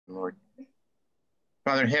Lord.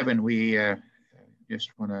 Father in heaven, we just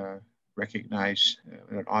want to recognize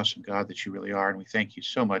an awesome God that you really are. And we thank you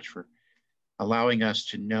so much for allowing us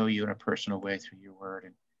to know you in a personal way through your word.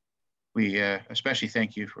 And we especially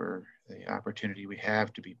thank you for the opportunity we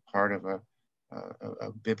have to be part of a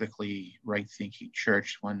biblically right-thinking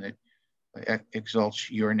church, one that exalts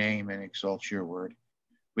your name and exalts your word.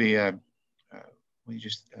 We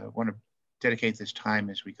just want to dedicate this time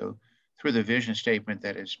as we go through the vision statement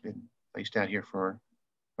that has been placed out here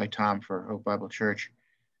by Tom for Hope Bible Church,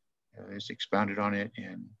 has expounded on it,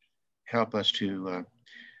 and help us to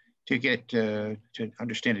get to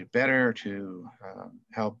understand it better, to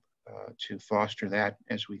help to foster that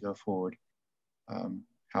as we go forward.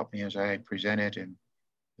 Help me as I present it and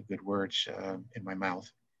the good words in my mouth.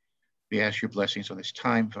 We ask your blessings on this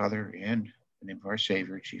time, Father, in the name of our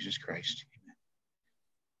Savior, Jesus Christ.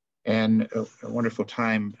 Amen. And a wonderful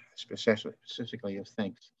time, specifically of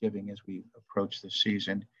Thanksgiving as we approach this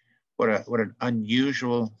season. What an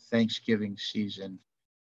unusual Thanksgiving season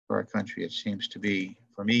for our country it seems to be,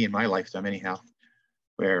 for me in my lifetime anyhow,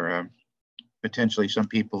 where potentially some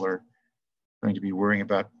people are going to be worrying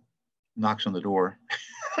about knocks on the door,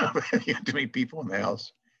 too many people in the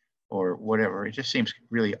house, or whatever. It just seems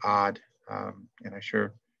really odd, and I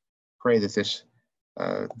sure pray that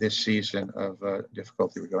this season of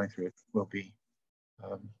difficulty we're going through will be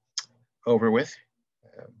over with,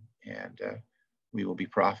 and we will be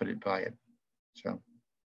profited by it. So,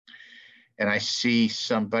 and I see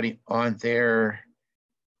somebody on there.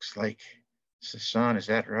 Looks like Sasan. Is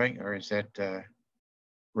that right, or is that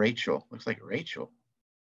Rachel? Looks like Rachel.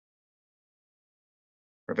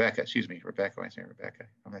 Rebecca. Excuse me, Rebecca. I'm saying Rebecca.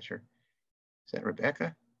 I'm not sure. Is that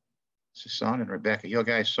Rebecca? Sasan and Rebecca. You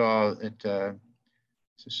guys saw that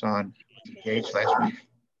Sasan was engaged last week.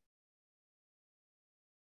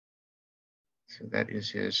 So that is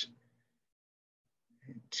his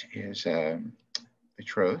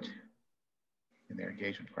betrothed in their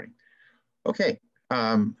engagement party. Okay,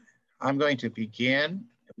 I'm going to begin.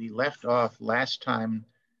 We left off last time.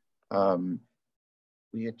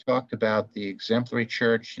 We had talked about the exemplary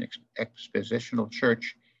church, and expositional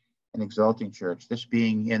church, and exalting church. This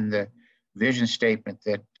being in the vision statement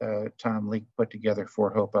that Tom Leake put together for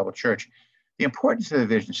Hope Bible Church. The importance of the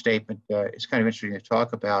vision statement is kind of interesting to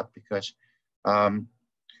talk about because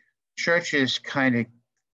churches kind of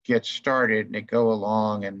get started and they go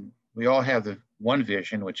along, and we all have the one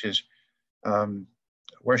vision, which is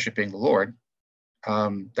worshiping the Lord.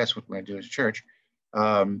 That's what we're going to do as a church,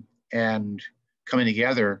 and coming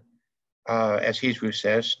together, as Hebrews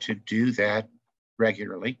says, to do that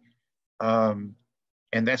regularly. And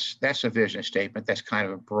that's a vision statement. That's kind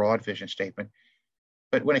of a broad vision statement.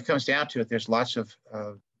 But when it comes down to it, there's lots of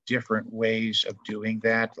different ways of doing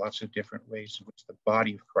that, lots of different ways in which the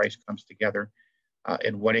body of Christ comes together,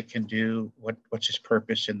 and what it can do, what's its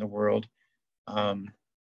purpose in the world.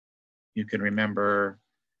 You can remember,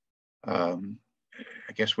 I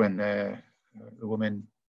guess, when the woman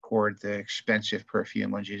poured the expensive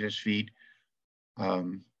perfume on Jesus' feet.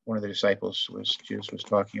 One of the disciples was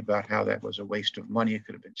talking about how that was a waste of money. It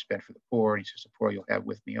could have been spent for the poor. And he says, the poor you'll have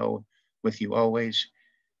with you always.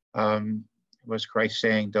 Was Christ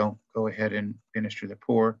saying, don't go ahead and minister to the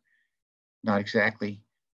poor? Not exactly.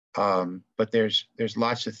 But there's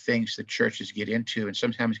lots of things that churches get into and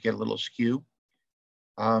sometimes get a little askew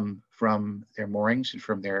from their moorings and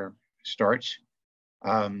from their starts.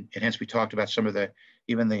 And hence we talked about some of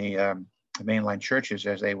even the mainline churches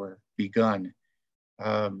as they were begun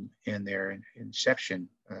in their inception,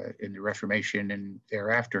 in the Reformation and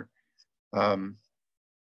thereafter.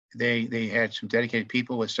 They had some dedicated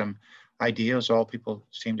people with some ideas. All people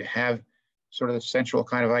seem to have sort of the central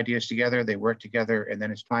kind of ideas together. They work together, and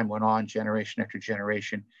then as time went on, generation after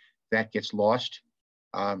generation, that gets lost,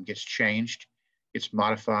 gets changed, gets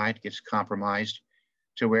modified, gets compromised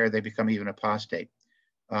to where they become even apostate.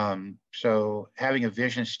 So having a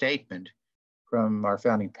vision statement from our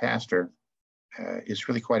founding pastor is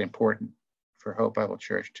really quite important for Hope Bible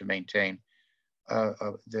Church to maintain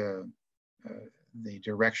the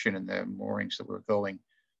direction and the moorings that we're going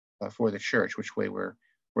for the church, which way we're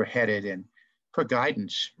headed, and for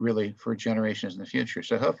guidance really for generations in the future.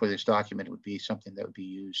 So hopefully this document would be something that would be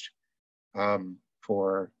used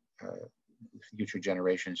for future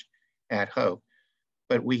generations at Hope.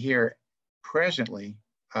 But we here presently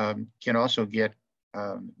can also get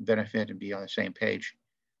benefit and be on the same page,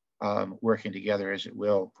 working together as it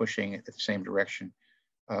will, pushing it at the same direction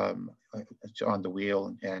on the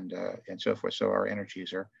wheel and so forth. So our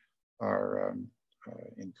energies are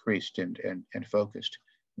increased and focused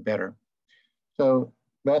better. So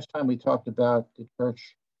last time we talked about the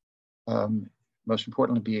church most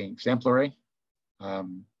importantly, being exemplary,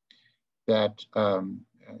 that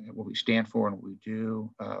what we stand for and what we do,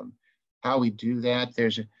 how we do that.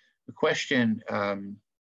 There's a question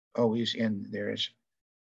always there's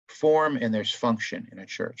form and there's function in a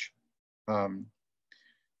church.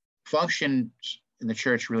 Function in the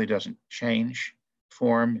church really doesn't change.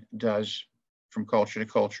 Form does from culture to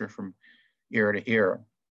culture, from era to era.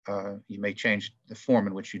 You may change the form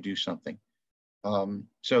in which you do something.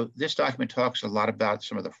 So this document talks a lot about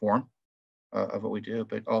some of the form of what we do,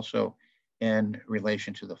 but also in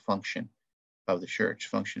relation to the function of the church.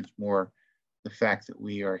 Function is more the fact that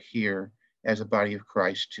we are here as a body of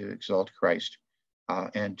Christ to exalt Christ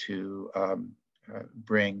and to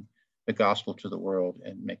bring the gospel to the world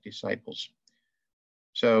and make disciples.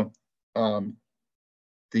 So I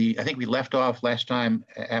think we left off last time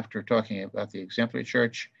after talking about the exemplary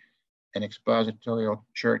church, an expositorial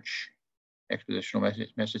church, expositional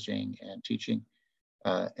messaging and teaching,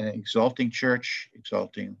 an exalting church,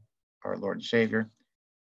 exalting our Lord and Savior.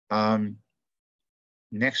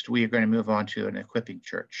 Next, we are going to move on to an equipping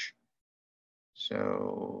church.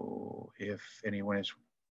 So if anyone is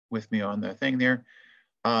with me on the thing there,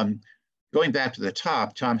 going back to the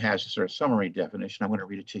top, Tom has a sort of summary definition. I'm going to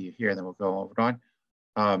read it to you here, and then we'll go over it on.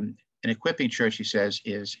 An equipping church, he says,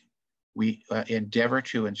 is we endeavor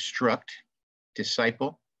to instruct,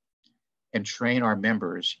 disciple, and train our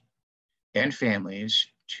members and families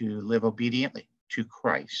to live obediently to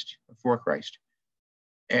Christ, for Christ,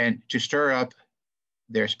 and to stir up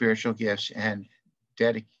their spiritual gifts and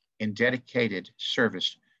in dedicated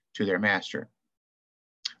service to their master.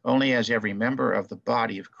 Only as every member of the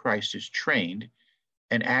body of Christ is trained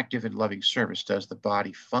and active in loving service does the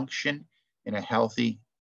body function in a healthy,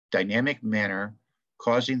 dynamic manner,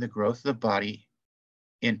 causing the growth of the body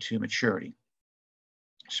into maturity.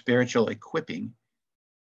 Spiritual equipping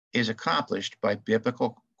is accomplished by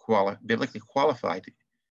biblically qualified,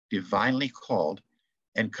 divinely called,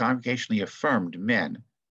 and congregationally affirmed men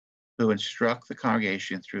who instruct the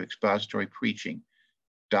congregation through expository preaching,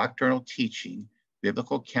 doctrinal teaching,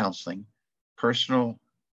 biblical counseling, personal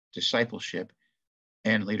discipleship,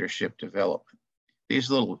 and leadership development. These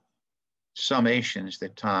little summations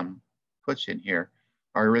that Tom puts in here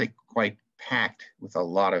are really quite packed with a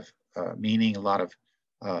lot of meaning, a lot of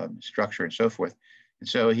structure and so forth. And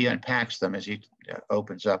so he unpacks them as he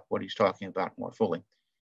opens up what he's talking about more fully.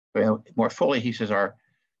 But more fully, he says our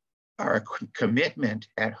commitment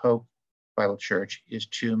at Hope Bible Church is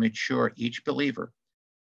to mature each believer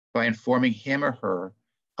by informing him or her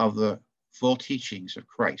of the full teachings of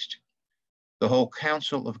Christ, the whole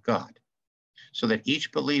counsel of God, so that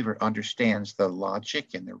each believer understands the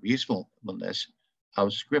logic and the reasonableness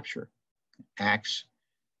of Scripture. Acts.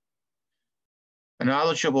 A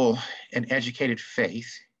knowledgeable and educated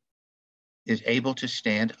faith is able to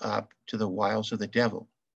stand up to the wiles of the devil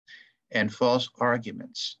and false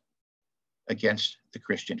arguments against the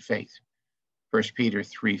Christian faith. 1 Peter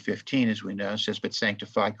 3:15, as we know, says, "But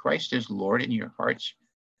sanctify Christ as Lord in your hearts,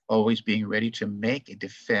 always being ready to make a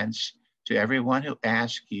defense to everyone who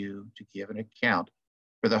asks you to give an account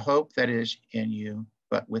for the hope that is in you,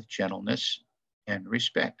 but with gentleness and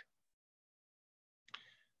respect."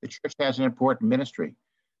 The church has an important ministry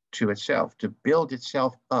to itself, to build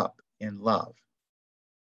itself up in love.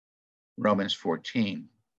 Romans 14,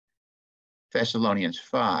 Thessalonians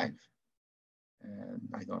 5, and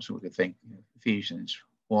I also could think Ephesians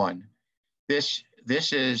 1. This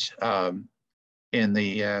is in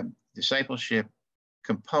the discipleship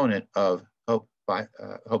component of Hope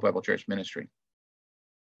Bible Church ministry.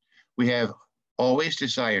 We have always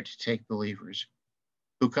desired to take believers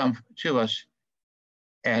who come to us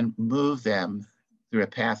and move them through a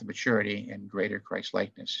path of maturity and greater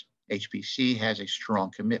Christ-likeness. HBC has a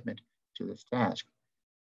strong commitment to this task.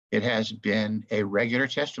 It has been a regular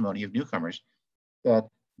testimony of newcomers that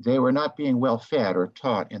they were not being well fed or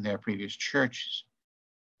taught in their previous churches,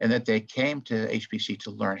 and that they came to HBC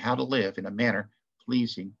to learn how to live in a manner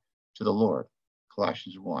pleasing to the Lord.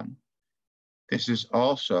 Colossians 1. This is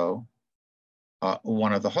also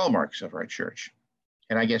one of the hallmarks of our church.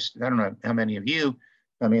 And I guess, I don't know how many of you,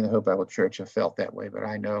 I mean, the Hope Bible Church have felt that way, but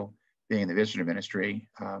I know being in the visitor ministry,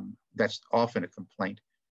 that's often a complaint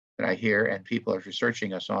that I hear, and people are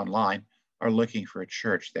researching us online are looking for a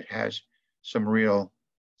church that has some real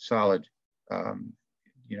solid,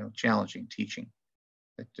 challenging teaching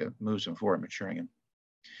that moves them forward, maturing them.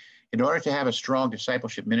 In order to have a strong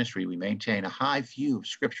discipleship ministry, we maintain a high view of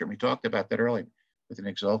Scripture. We talked about that earlier with an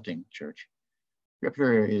exalting church.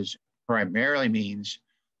 Scripture is primarily means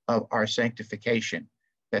of our sanctification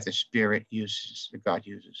that the Spirit uses, that God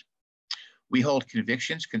uses. We hold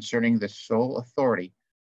convictions concerning the sole authority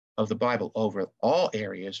of the Bible over all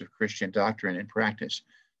areas of Christian doctrine and practice.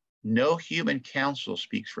 No human counsel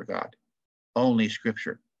speaks for God, only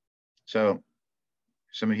Scripture. So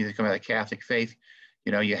some of you that come out of the Catholic faith,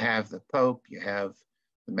 you have the Pope, you have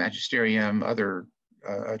the magisterium, other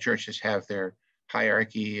churches have their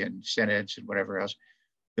hierarchy and synods and whatever else.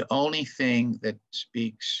 The only thing that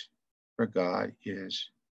speaks for God is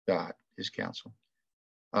God, his counsel.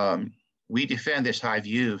 We defend this high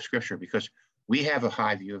view of Scripture because we have a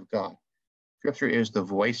high view of God. Scripture is the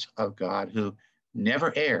voice of God who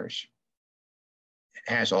never errs,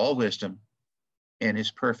 has all wisdom, and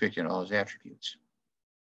is perfect in all his attributes.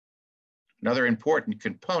 Another important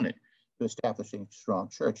component to establishing a strong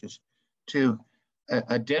church is to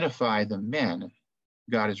identify the men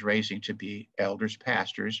God is raising to be elders,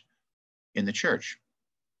 pastors in the church.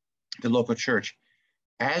 The local church,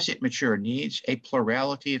 as it matures, needs a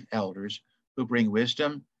plurality of elders who bring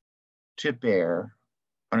wisdom to bear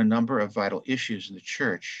on a number of vital issues in the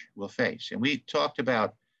church will face. And we talked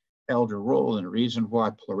about elder role and the reason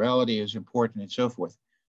why plurality is important and so forth.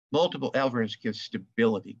 Multiple elders give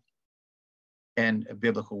stability and a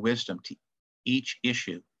biblical wisdom to each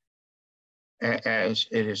issue as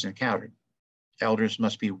it is encountered. Elders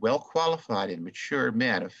must be well qualified and mature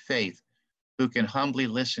men of faith who can humbly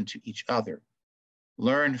listen to each other,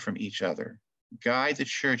 learn from each other, guide the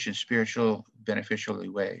church in spiritual beneficial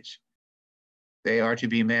ways. They are to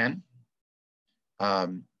be men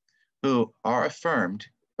who are affirmed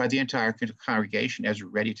by the entire congregation as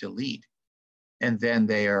ready to lead. And then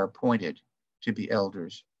they are appointed to be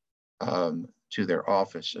elders to their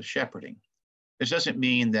office of shepherding. This doesn't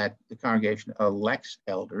mean that the congregation elects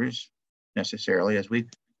elders necessarily, as we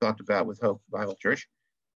talked about with Hope Bible Church,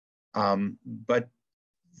 but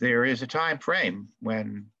there is a time frame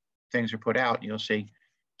when things are put out, and you'll see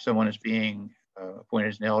someone is being appointed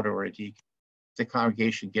as an elder or a deacon. The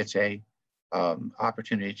congregation gets a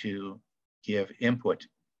opportunity to give input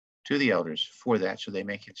to the elders for that, so they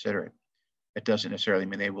may consider it. It doesn't necessarily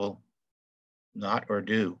mean they will not or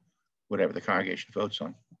do whatever the congregation votes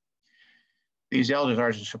on. These elders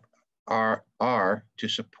are to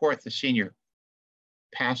support the senior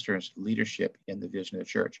pastor's leadership in the vision of the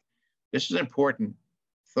church. This is an important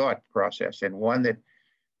thought process, and one that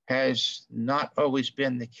has not always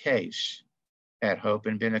been the case at Hope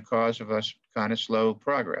and been a cause of us kind of slow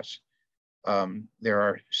progress. There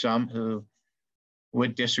are some who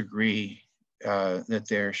would disagree that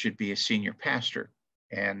there should be a senior pastor,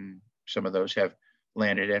 and some of those have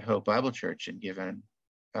landed at Hope Bible Church and given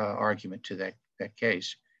argument to that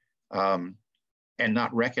case, and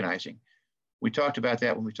not recognizing. We talked about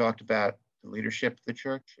that when we talked about the leadership of the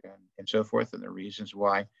church and so forth, and the reasons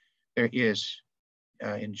why there is,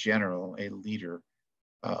 in general, a leader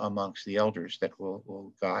amongst the elders that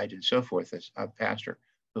will guide and so forth, as a pastor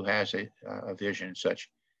who has a vision and such,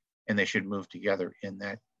 and they should move together in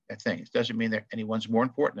that thing. It doesn't mean that anyone's more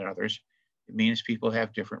important than others. It means people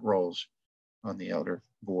have different roles on the elder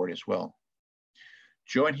board as well.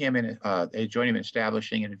 They join him in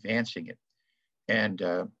establishing and advancing it, and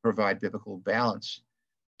provide biblical balance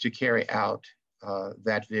to carry out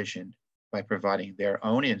that vision by providing their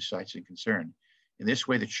own insights and concern. In this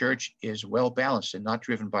way, the church is well balanced and not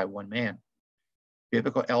driven by one man.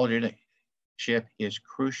 Biblical eldership is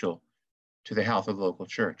crucial to the health of the local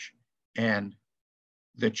church, and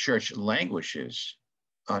the church languishes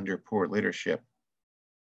under poor leadership.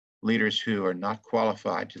 Leaders who are not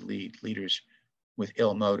qualified to lead, leaders with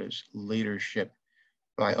ill motives, leadership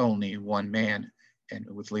by only one man, and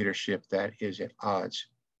with leadership that is at odds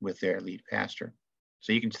with their lead pastor.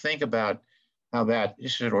 So you can think about how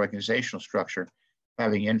this is an organizational structure,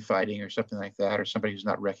 having infighting or something like that, or somebody who's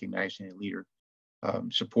not recognizing a leader,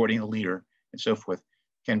 supporting a leader, and so forth,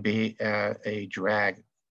 can be a drag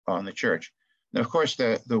on the church. Now, of course,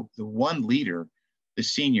 the one leader, the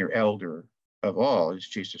senior elder of all, is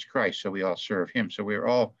Jesus Christ. So we all serve him. So we're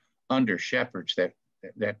all under shepherds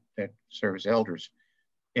that serve as elders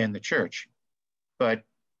in the church. But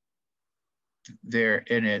there,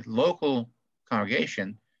 in a local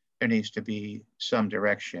congregation, there needs to be some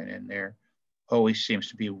direction, and there always seems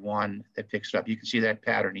to be one that picks it up. You can see that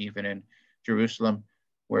pattern even in Jerusalem,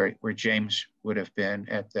 where James would have been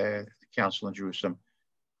at the council in Jerusalem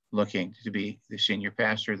looking to be the senior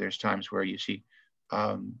pastor. There's times where you see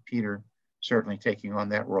Peter certainly taking on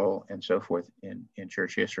that role and so forth in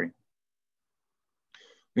church history.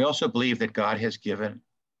 We also believe that God has given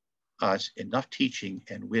us enough teaching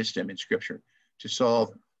and wisdom in Scripture to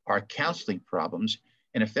solve our counseling problems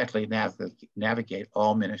and effectively navigate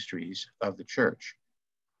all ministries of the church.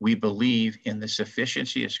 We believe in the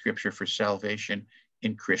sufficiency of Scripture for salvation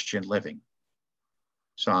in Christian living.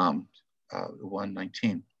 Psalm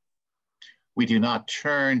 119. We do not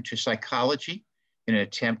turn to psychology in an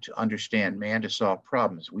attempt to understand man to solve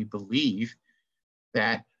problems. We believe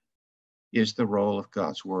that is the role of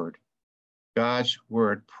God's word. God's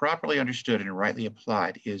word, properly understood and rightly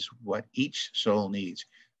applied, is what each soul needs.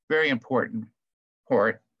 Very important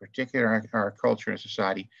part, particularly in our culture and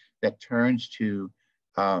society, that turns to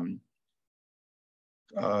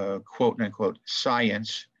quote unquote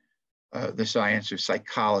science, the science of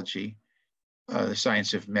psychology, the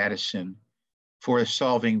science of medicine, for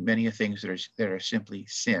solving many of things that are simply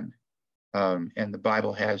sin. And the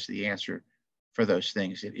Bible has the answer for those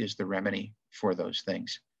things. It is the remedy for those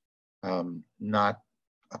things. Not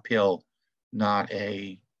a pill, not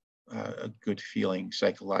a good feeling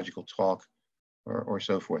psychological talk or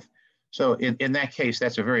so forth. So in that case,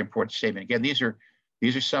 that's a very important statement. Again, these are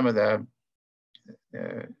some of the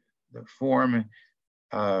form,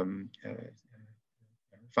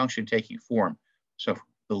 function taking form. So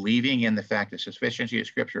believing in the fact that sufficiency of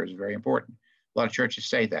Scripture is very important. A lot of churches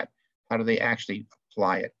say that. How do they actually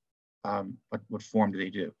apply it? What form do they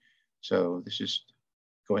do? So this is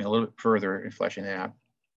going a little bit further and fleshing that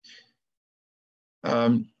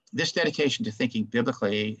out. This dedication to thinking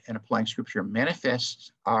biblically and applying Scripture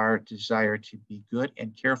manifests our desire to be good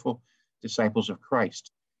and careful disciples of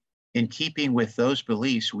Christ. In keeping with those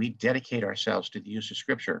beliefs, we dedicate ourselves to the use of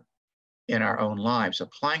Scripture in our own lives,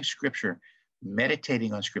 applying Scripture,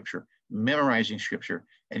 meditating on Scripture, memorizing Scripture,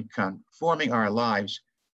 and conforming our lives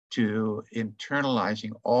to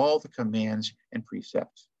internalizing all the commands and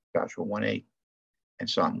precepts, Joshua 1:8 and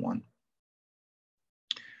Psalm 1.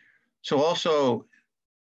 So also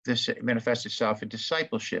this manifests itself in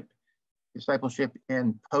discipleship. Discipleship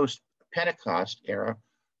in post-Pentecost era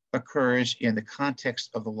occurs in the context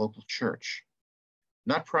of the local church,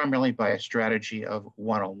 not primarily by a strategy of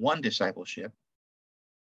one-on-one discipleship,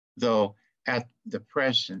 though at the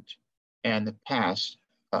present and the past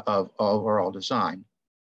of overall design.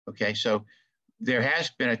 Okay, so there has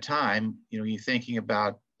been a time, you're thinking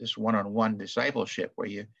about this one-on-one discipleship where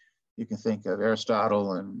you can think of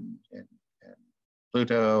Aristotle and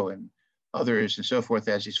Plato and others and so forth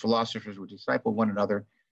as these philosophers would disciple one another.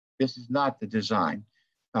 This is not the design.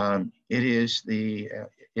 It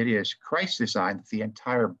is Christ's design that the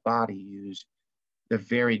entire body use the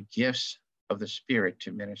varied gifts of the Spirit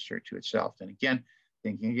to minister to itself. And again,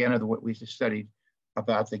 thinking again of what we just studied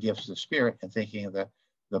about the gifts of the Spirit and thinking of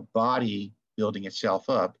the body building itself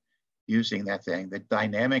up, using that thing, the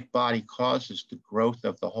dynamic body causes the growth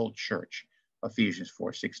of the whole church, Ephesians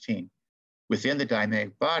 4:16. Within the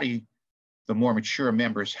dynamic body, the more mature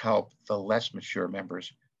members help the less mature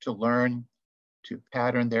members to learn to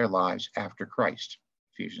pattern their lives after Christ,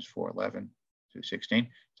 Ephesians 4:11-16,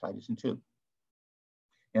 Titus 2.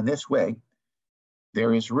 In this way,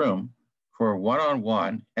 there is room for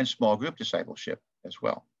one-on-one and small group discipleship as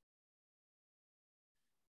well.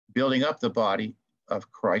 Building up the body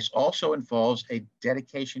of Christ also involves a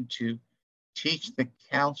dedication to teach the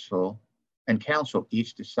counsel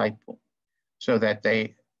each disciple so that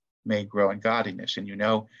they may grow in godliness. And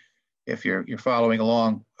if you're following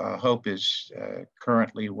along, Hope is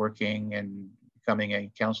currently working and becoming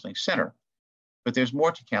a counseling center. But there's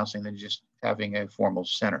more to counseling than just having a formal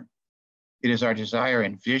center. It is our desire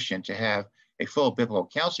and vision to have a full biblical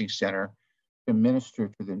counseling center to minister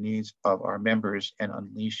to the needs of our members and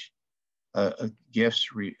unleash gifts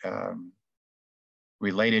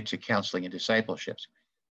related to counseling and discipleships.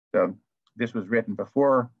 So this was written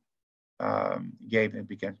before Gabe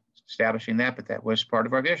began establishing that, but that was part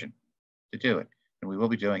of our vision to do it, and we will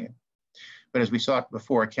be doing it. But as we saw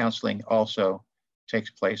before, counseling also takes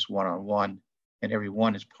place one-on-one, and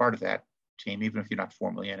everyone is part of that team, even if you're not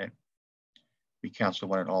formally in it. We counsel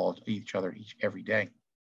one and all each other every day.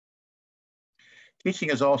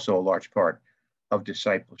 Teaching is also a large part of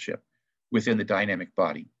discipleship within the dynamic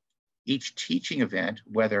body. Each teaching event,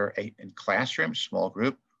 whether in classroom, small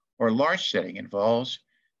group, or large setting, involves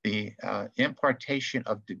the impartation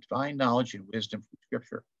of divine knowledge and wisdom from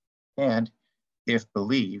Scripture, and, if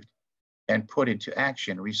believed and put into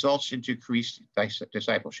action, results into increased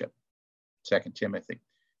discipleship. 2 Timothy.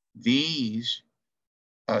 This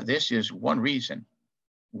is one reason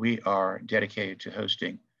we are dedicated to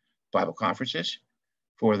hosting Bible conferences,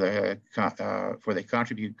 for they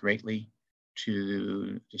contribute greatly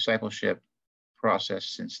to the discipleship process,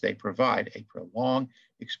 since they provide a prolonged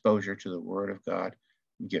exposure to the Word of God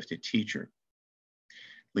from a gifted teacher.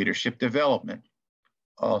 Leadership development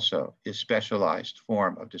also is a specialized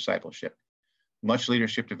form of discipleship. Much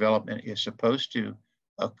leadership development is supposed to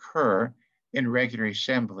occur in regular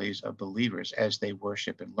assemblies of believers as they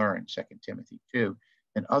worship and learn, 2 Timothy 2.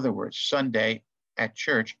 In other words, Sunday at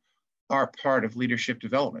church are part of leadership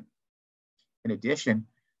development. In addition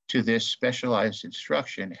to this, specialized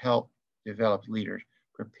instruction help develop leaders,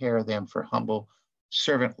 prepare them for humble,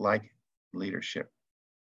 servant-like leadership.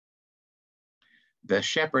 The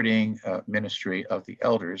shepherding ministry of the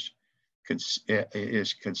elders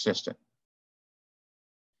is consistent.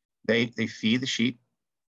 They feed the sheep,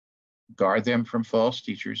 guard them from false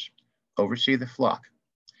teachers, oversee the flock.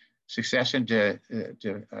 Success in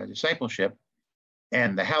discipleship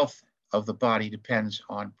and the health of the body depends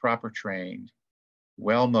on proper trained,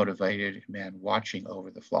 well-motivated men watching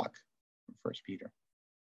over the flock, from 1 Peter.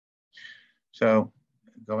 So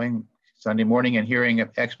going Sunday morning and hearing an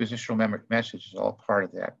expositional message is all part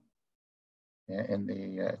of that in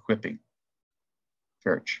the equipping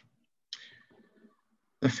church.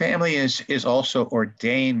 The family is also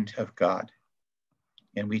ordained of God,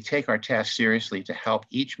 and we take our task seriously to help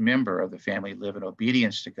each member of the family live in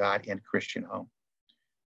obedience to God in Christian home.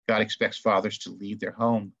 God expects fathers to lead their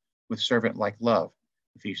home with servant-like love,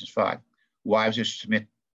 Ephesians 5. Wives are to submit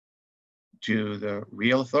to the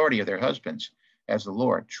real authority of their husbands as the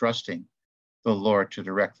Lord, trusting the Lord to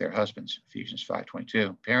direct their husbands, Ephesians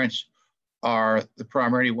 5:22. Parents are the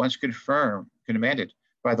primary ones commanded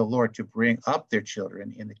by the Lord to bring up their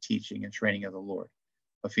children in the teaching and training of the Lord,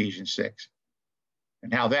 Ephesians 6.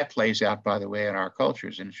 And how that plays out, by the way, in our culture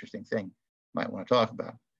is an interesting thing you might want to talk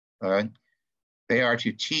about. They are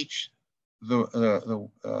to teach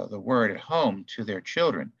the word at home to their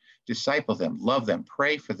children, disciple them, love them,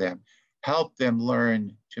 pray for them, help them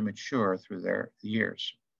learn to mature through their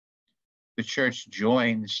years. The church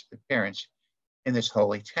joins the parents in this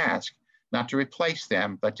holy task, not to replace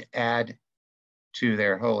them, but to add to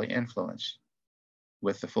their holy influence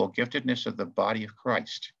with the full giftedness of the body of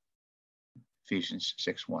Christ, Ephesians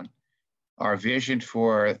 6:1. Our vision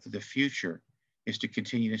for the future is to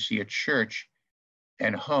continue to see a church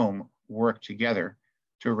and home work together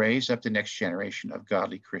to raise up the next generation of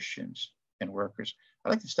godly Christians and workers. I'd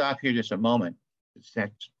like to stop here just a moment.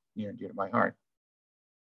 That's near and dear to my heart.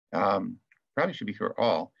 Probably should be for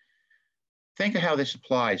all. Think of how this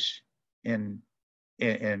applies in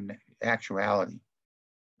actuality.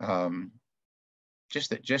 Just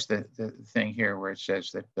the thing here where it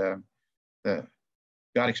says that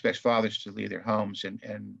God expects fathers to lead their homes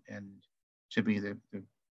and to be the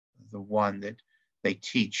one that they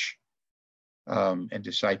teach and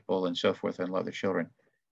disciple and so forth and love their children.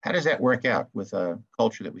 How does that work out with a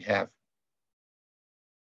culture that we have?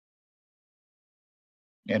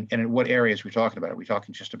 And in what areas are we talking about? Are we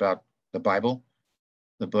talking just about the Bible,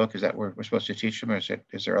 the book? Is that what we're supposed to teach them, or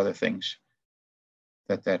is there other things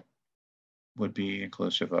that would be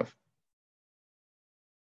inclusive of?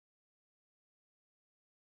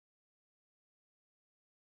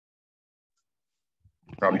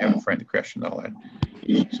 Probably haven't framed the question all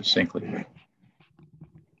that succinctly.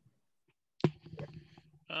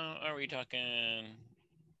 Are we talking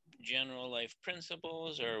general life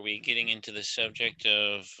principles, or are we getting into the subject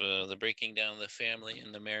of the breaking down of the family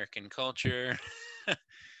in the American culture?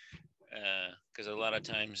 Because a lot of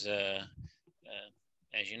times,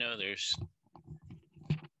 as you know, there's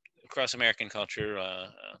across American culture,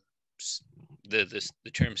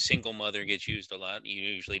 the term single mother gets used a lot. You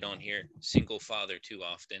usually don't hear single father too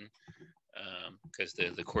often, because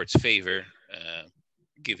the courts favor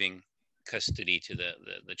giving custody to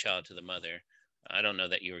the child to the mother. I don't know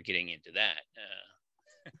that you were getting into that.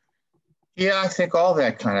 Yeah, I think all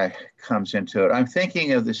that kind of comes into it. I'm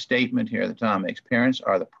thinking of the statement here that Tom makes. Parents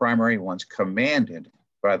are the primary ones commanded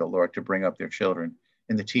by the Lord to bring up their children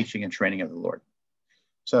in the teaching and training of the Lord.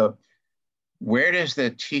 So where does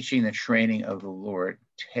the teaching, the training of the Lord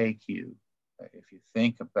take you? If you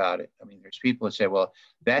think about it, I mean, there's people that say, well,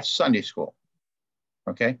 that's Sunday school,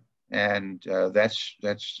 okay? And that's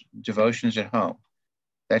devotions at home.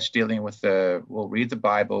 That's dealing with we'll read the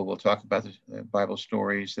Bible, we'll talk about the Bible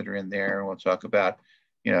stories that are in there, and we'll talk about,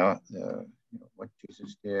 what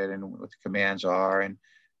Jesus did and what the commands are, and,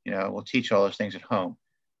 we'll teach all those things at home.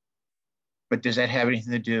 But does that have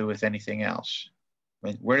anything to do with anything else? I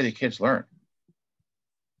mean, where do the kids learn?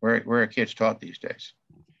 Where are kids taught these days?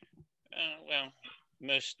 Well,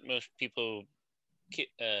 most people,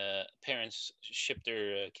 parents ship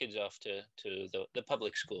their kids off to the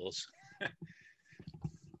public schools.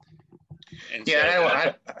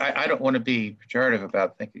 Yeah, so, I don't want to be pejorative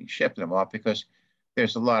about thinking ship them off, because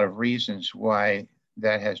there's a lot of reasons why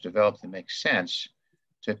that has developed and makes sense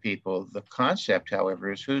to people. The concept,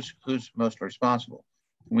 however, is who's most responsible.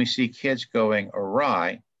 When we see kids going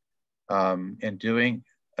awry, and doing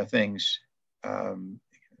things. I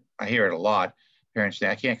hear it a lot. Parents say,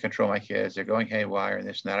 I can't control my kids. They're going haywire and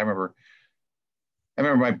this and that. I remember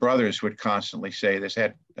my brothers would constantly say this.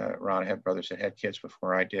 Ron had brothers that had kids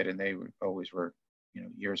before I did, and they always were,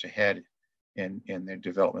 years ahead in their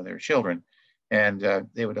development of their children. And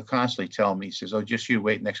they would constantly tell me, he says, oh, just you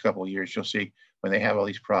wait the next couple of years, you'll see when they have all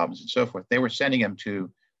these problems and so forth. They were sending them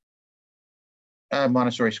to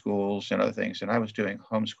Montessori schools and other things, and I was doing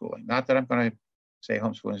homeschooling. Not that I'm going to say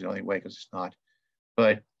homeschooling is the only way, because it's not,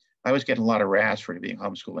 but I was getting a lot of razz for being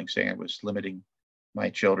homeschooling, saying I was limiting my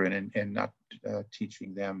children and not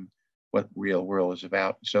teaching them what real world is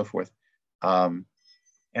about and so forth. And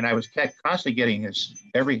I was constantly getting this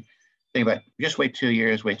everything about just wait 2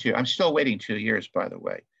 years, wait 2. I'm still waiting 2 years, by the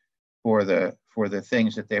way, for the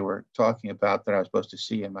things that they were talking about that I was supposed to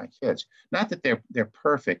see in my kids. Not that they're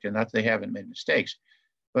perfect and not that they haven't made mistakes,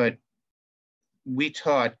 but we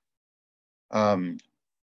taught taking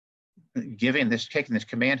this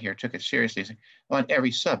command here, took it seriously on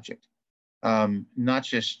every subject, not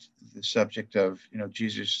just the subject of,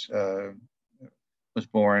 Jesus was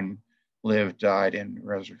born, lived, died, and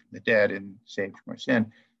rose from the dead and saved from our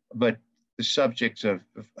sin, but the subjects of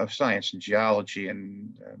science and geology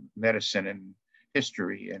and medicine and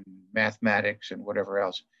history and mathematics and whatever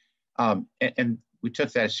else. And we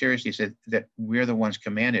took that seriously, said that we're the ones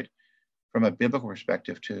commanded from a biblical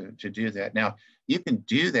perspective to do that. Now, you can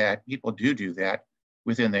do that. People do that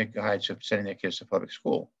within their guides of sending their kids to public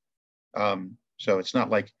school. So it's not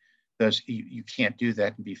like you can't do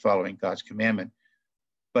that and be following God's commandment.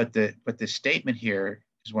 But the statement here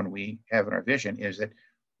is one we have in our vision is that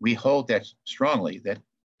we hold that strongly, that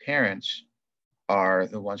parents are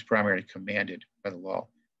the ones primarily commanded by the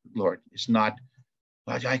Lord. It's not,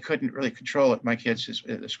 I couldn't really control it. My kids,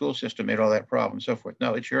 the school system made all that problem and so forth.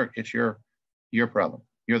 No, it's your problem.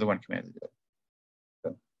 You're the one commanded to do it.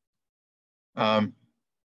 So,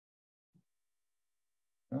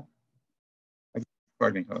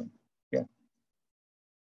 pardon me. Yeah.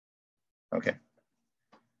 Okay.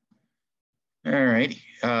 All right.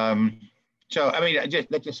 So, I mean,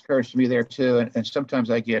 that just occurs to me there too. And sometimes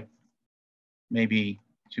I get maybe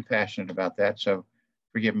too passionate about that. So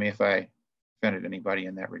forgive me if I offended anybody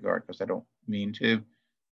in that regard, because I don't mean to.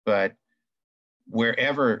 But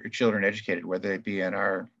wherever children are educated, whether they be in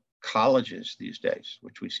our colleges these days,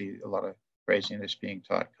 which we see a lot of craziness being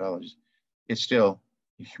taught in colleges, it's still,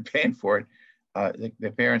 you're paying for it.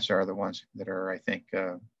 The parents are the ones that are, I think,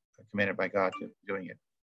 commanded by God to doing it.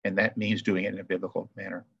 And that means doing it in a biblical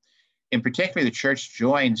manner. In particular, the church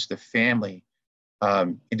joins the family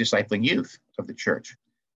in discipling youth of the church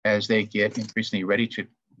as they get increasingly ready to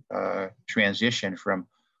transition from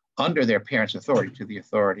under their parents' authority to the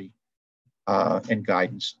authority and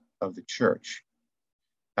guidance of the church.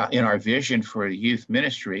 In our vision for the youth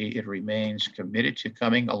ministry, it remains committed to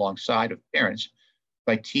coming alongside of parents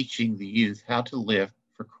by teaching the youth how to live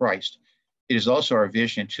for Christ. It is also our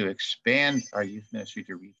vision to expand our youth ministry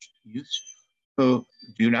to reach youths who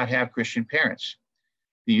do not have Christian parents.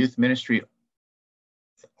 The youth ministry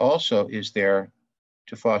also is there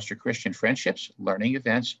to foster Christian friendships, learning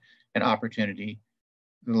events, and opportunity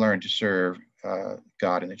to learn to serve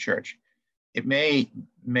God in the church. It may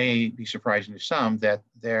be surprising to some that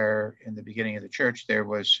there, in the beginning of the church, there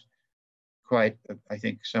was quite, I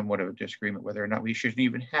think, somewhat of a disagreement whether or not we shouldn't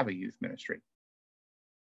even have a youth ministry.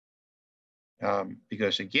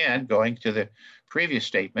 Because again, going to the previous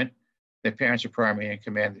statement, that parents are primarily in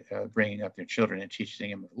command bringing up their children and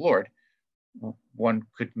teaching them of the Lord. One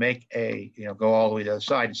could make go all the way to the other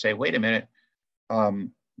side and say, wait a minute,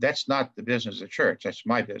 that's not the business of the church. That's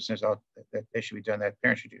my business. That they should be done that.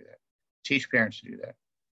 Parents should do that. Teach parents to do that.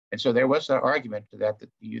 And so there was an argument to that the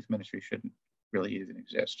youth ministry shouldn't really even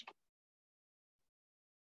exist.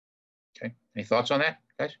 Okay. Any thoughts on that,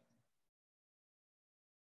 guys?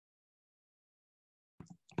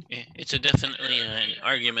 It's definitely an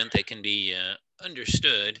argument that can be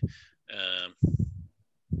understood.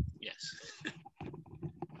 Yes.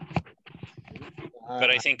 But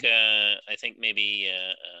I think maybe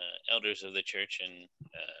elders of the church and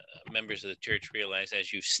members of the church realize,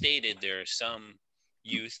 as you stated, there are some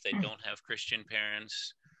youth that don't have Christian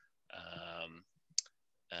parents.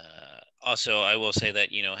 Also, I will say that,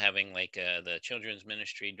 having like the children's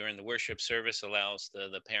ministry during the worship service allows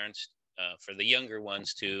the parents for the younger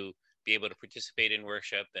ones to be able to participate in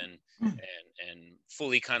worship and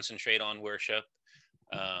fully concentrate on worship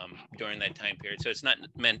during that time period. So it's not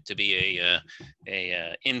meant to be a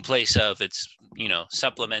in place of, it's,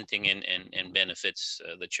 supplementing and benefits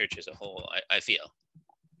the church as a whole, I feel.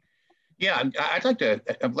 Yeah,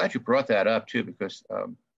 I'm glad you brought that up too, because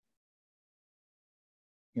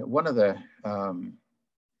one of the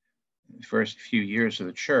first few years of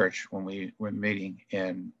the church, when we were meeting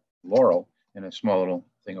in Laurel, in a small little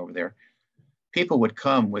thing over there, people would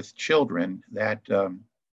come with children that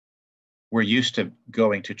were used to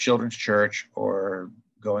going to children's church or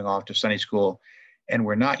going off to Sunday school, and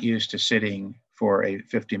were not used to sitting for a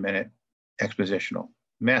 50-minute expositional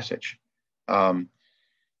message.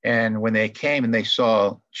 And when they came and they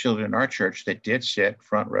saw children in our church that did sit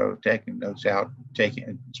front row, taking notes out,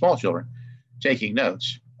 small children, taking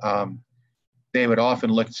notes, they would often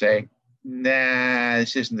look and say, nah,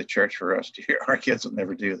 this isn't the church for us to hear. Our kids will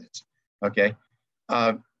never do this, okay?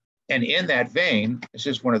 And in that vein, this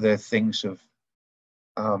is one of the things of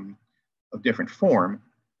different form.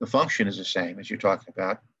 The function is the same as you're talking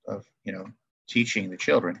about, of, teaching the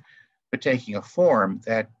children, but taking a form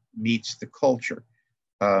that meets the culture.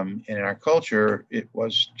 And in our culture, it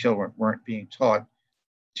was children weren't being taught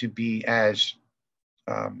to be as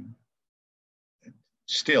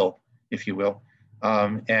still, if you will,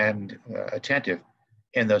 and attentive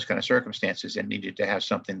in those kind of circumstances, and needed to have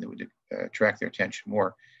something that would attract their attention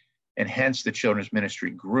more. And hence the children's ministry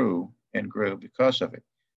grew and grew because of it.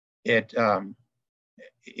 It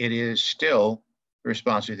is still the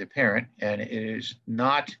responsibility of the parent, and it is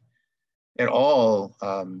not at all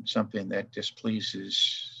something that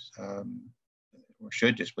displeases or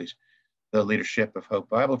should displease the leadership of Hope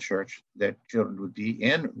Bible Church, that children would be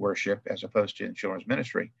in worship as opposed to in children's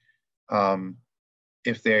ministry.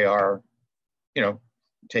 If they are,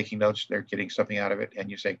 taking notes, they're getting something out of it, and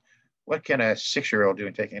you say, what can a 6-year-old do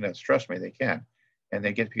in taking notes? Trust me, they can, and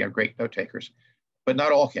they get to become great note takers, but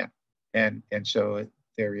not all can. And so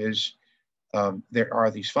there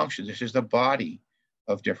are these functions. This is the body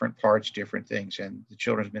of different parts, different things, and the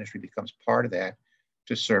children's ministry becomes part of that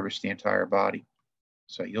to service the entire body.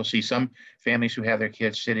 So you'll see some families who have their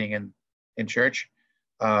kids sitting in church,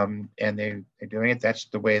 and they're doing it. That's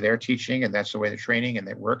the way they're teaching, and that's the way they're training, and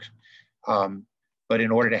it works. But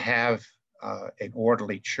in order to have an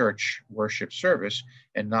orderly church worship service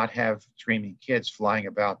and not have screaming kids flying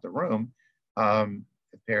about the room, the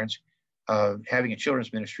parents, having a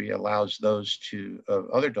children's ministry allows those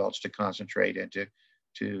other adults to concentrate and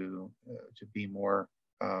to be more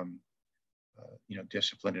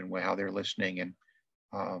disciplined in how they're listening and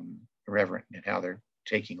reverent in how they're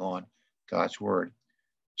taking on God's word.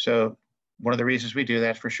 So one of the reasons we do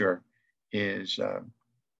that, for sure, is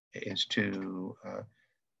to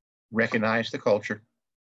recognize the culture,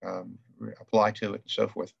 apply to it, and so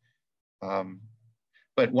forth.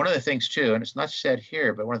 But one of the things too, and it's not said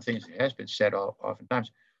here, but one of the things that has been said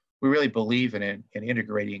oftentimes, we really believe in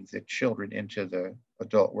integrating the children into the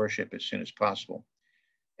adult worship as soon as possible.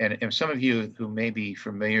 And some of you who may be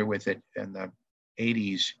familiar with it in the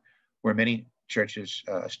 80s, where many churches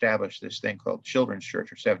established this thing called children's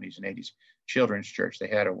church, or 70s and 80s children's church. They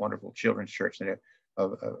had a wonderful children's church, and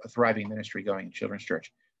a thriving ministry going in children's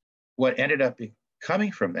church. What ended up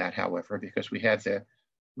coming from that, however, because we had the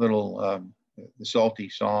little the salty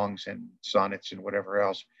songs and sonnets and whatever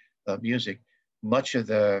else music, much of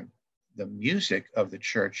the music of the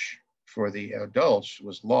church for the adults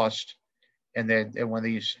was lost. And then when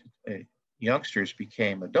these youngsters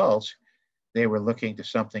became adults, they were looking to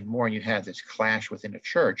something more. You had this clash within a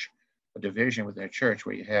church, a division within a church,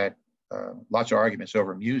 where you had lots of arguments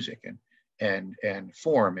over music and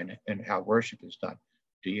form and how worship is done.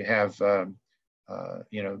 Do you have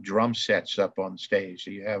drum sets up on stage?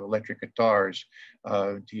 Do you have electric guitars?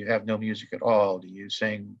 Do you have no music at all? Do you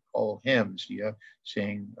sing old hymns? Do you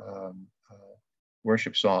sing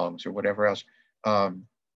worship songs or whatever else?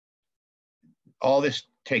 All this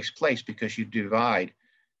takes place because you divide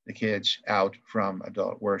the kids out from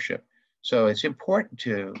adult worship. So it's important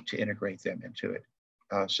to integrate them into it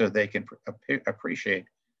so they can appreciate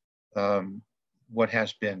what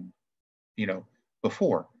has been,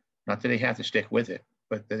 before. Not that they have to stick with it,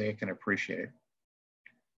 but that they can appreciate it.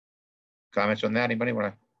 Comments on that? Anybody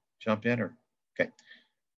want to jump in? Or okay.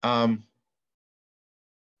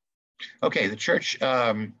 Okay, the church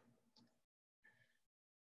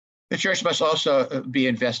must also be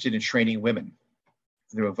invested in training women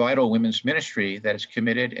through a vital women's ministry that is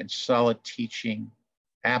committed and solid teaching,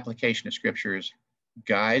 application of scriptures,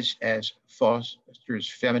 guides as fosters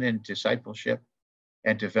feminine discipleship,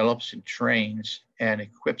 and develops and trains and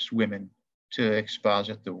equips women to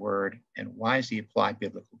exposit the word and wisely apply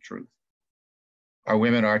biblical truth. Our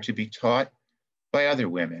women are to be taught by other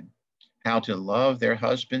women how to love their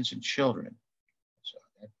husbands and children. So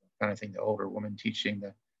that kind of thing, the older woman teaching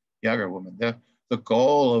the younger woman. The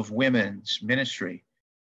goal of women's ministry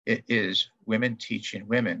is women teaching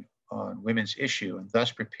women on women's issue and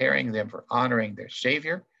thus preparing them for honoring their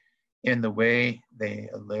Savior in the way they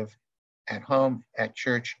live at home, at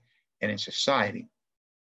church, and in society.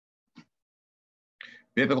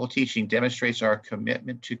 Biblical teaching demonstrates our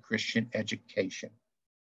commitment to Christian education.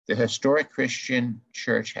 The historic Christian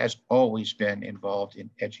church has always been involved in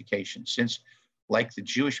education since, like the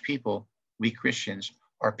Jewish people, we Christians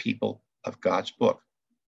are people of God's book.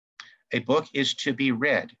 A book is to be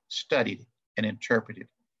read, studied, and interpreted.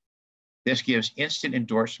 This gives instant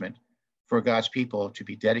endorsement for God's people to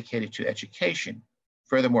be dedicated to education.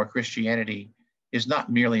 Furthermore, Christianity is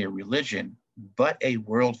not merely a religion, but a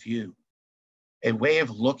worldview, a way of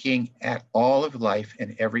looking at all of life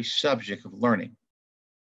and every subject of learning.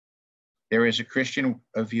 There is a Christian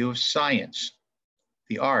view of science,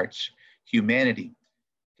 the arts, humanity,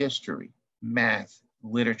 history, math,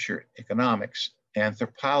 literature, economics,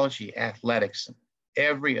 anthropology, athletics, and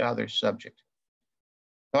every other subject.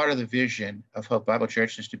 Part of the vision of Hope Bible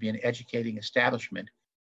Church is to be an educating establishment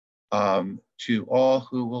to all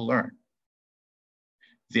who will learn.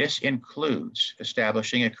 This includes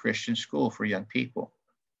establishing a Christian school for young people,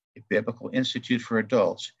 a biblical institute for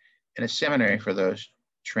adults, and a seminary for those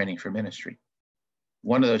training for ministry.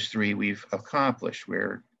 One of those three we've accomplished.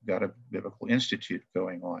 We've got a biblical institute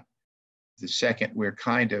going on. The second, we're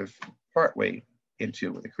kind of partway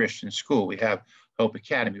into with a Christian school. We have Hope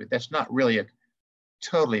Academy, but that's not really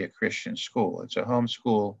totally a Christian school. It's a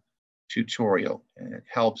homeschool tutorial, and it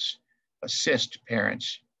helps assist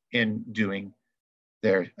parents in doing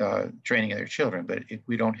their training of their children. But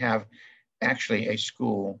we don't have actually a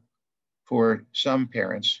school for some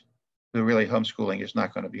parents who really homeschooling is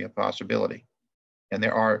not going to be a possibility. And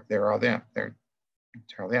there are them. There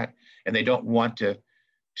are that, and they don't want to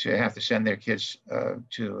have to send their kids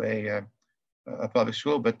to a public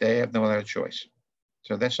school, but they have no other choice.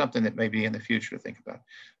 So that's something that may be in the future to think about.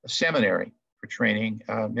 A seminary for training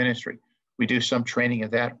ministry. We do some training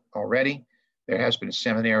of that already. There has been a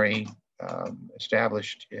seminary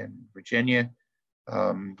established in Virginia,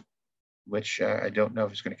 which I don't know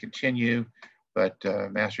if it's going to continue, but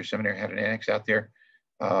Master's Seminary had an annex out there.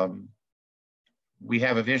 We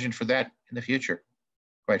have a vision for that in the future,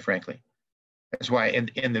 quite frankly. That's why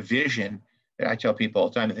in the vision, I tell people all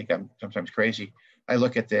the time, I think I'm sometimes crazy. I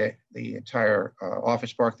look at the entire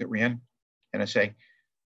office park that we're in, and I say,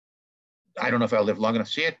 I don't know if I'll live long enough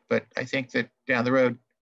to see it, but I think that down the road,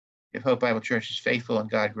 if Hope Bible Church is faithful and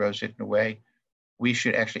God grows it in a way, we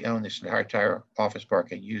should actually own this entire office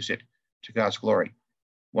park and use it to God's glory.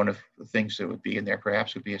 One of the things that would be in there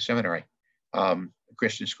perhaps would be a seminary. A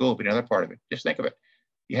Christian school would be another part of it. Just think of it.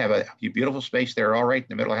 You have a beautiful space there, all right in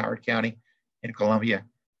the middle of Howard County in Columbia,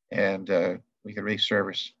 and we could really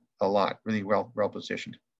service a lot, really well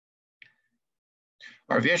positioned.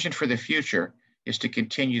 Our vision for the future is to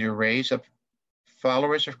continue to raise up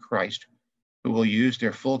followers of Christ who will use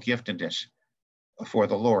their full giftedness for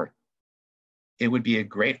the Lord. It would be a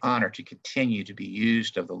great honor to continue to be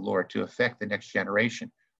used of the Lord to affect the next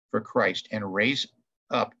generation for Christ and raise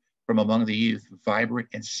up from among the youth vibrant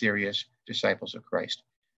and serious disciples of Christ.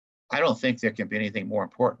 I don't think there can be anything more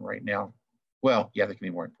important right now. Well, yeah, there can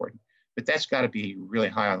be more important, but that's got to be really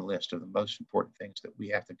high on the list of the most important things that we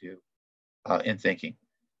have to do in thinking,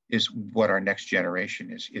 is what our next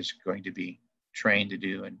generation is going to be trained to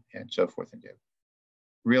do and so forth and do.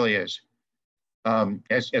 Really is.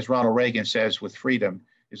 As Ronald Reagan says, with freedom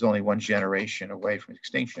is only one generation away from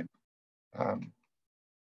extinction.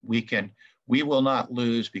 We will not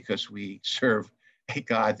lose because we serve a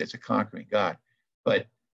God that's a conquering God. But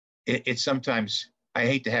it's sometimes, I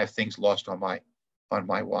hate to have things lost on my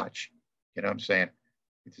watch. You know what I'm saying?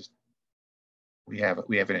 We have an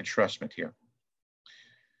entrustment here.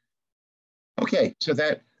 Okay, so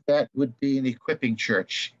that would be an equipping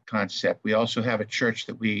church concept. We also have a church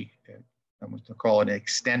that I'm going to call an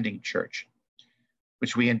extending church,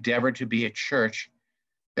 which we endeavor to be a church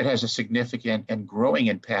that has a significant and growing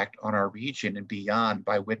impact on our region and beyond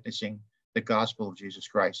by witnessing the gospel of Jesus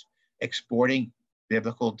Christ, exporting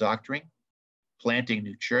biblical doctrine, planting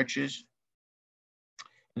new churches,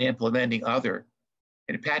 and implementing and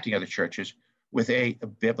impacting other churches with a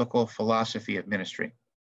biblical philosophy of ministry.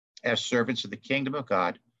 As servants of the kingdom of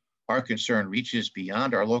God, our concern reaches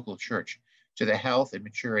beyond our local church to the health and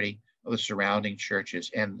maturity of the surrounding churches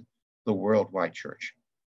and the worldwide church.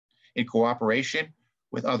 In cooperation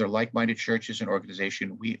with other like-minded churches and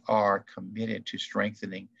organizations, we are committed to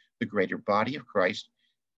strengthening the greater body of Christ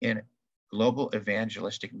in global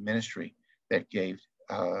evangelistic ministry that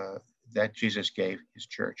Jesus gave his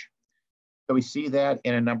church. So we see that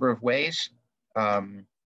in a number of ways,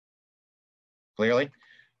 clearly.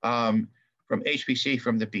 from HPC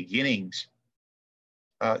from the beginnings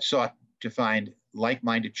sought to find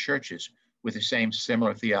like-minded churches with the same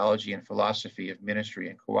similar theology and philosophy of ministry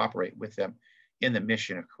and cooperate with them in the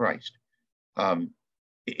mission of Christ.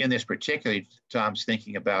 In this particular, Tom's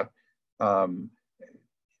thinking about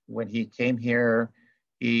when he came here,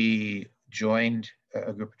 he joined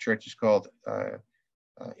a group of churches called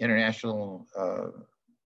International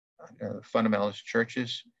Fundamentalist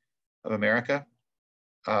Churches of America.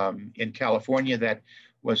 In California, that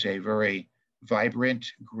was a very vibrant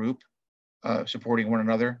group supporting one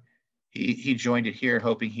another. He joined it here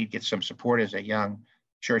hoping he'd get some support as a young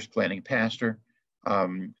church planting pastor.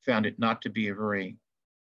 Found it not to be a very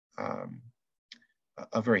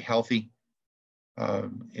healthy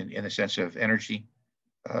in the sense of energy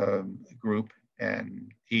group,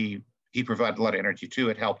 and he provided a lot of energy too.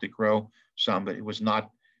 It helped it grow some, but it was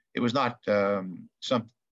not some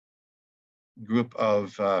group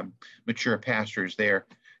of mature pastors there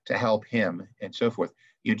to help him and so forth.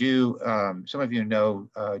 You do, some of you know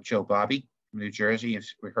Joe Bobby from New Jersey.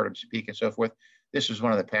 We heard him speak and so forth. This was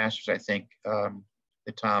one of the pastors, I think,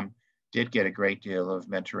 that Tom did get a great deal of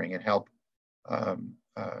mentoring and help,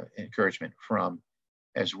 encouragement from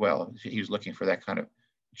as well. He was looking for that kind of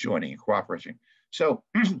joining and cooperation. So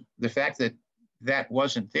the fact that that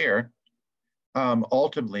wasn't there,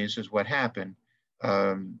 ultimately, this is what happened.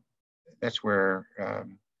 That's where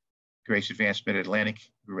Grace Advanced Mid-Atlantic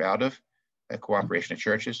grew out of, a cooperation of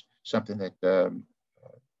churches, something that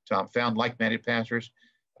Tom found like-minded pastors.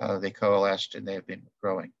 They coalesced and they have been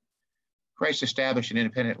growing. Christ established an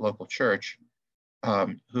independent local church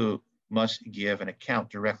who must give an account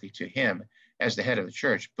directly to him as the head of the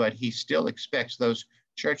church, but he still expects those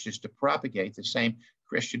churches to propagate the same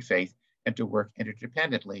Christian faith and to work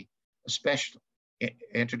interdependently,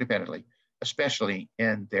 especially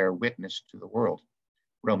in their witness to the world.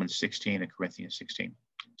 Romans 16 and Corinthians 16,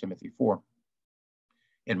 Timothy 4.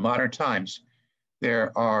 In modern times,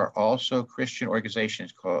 there are also Christian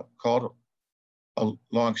organizations called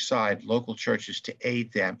alongside local churches to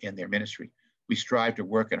aid them in their ministry. We strive to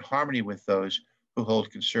work in harmony with those who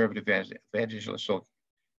hold conservative evangelical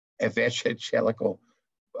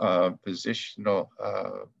positional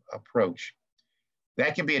approach.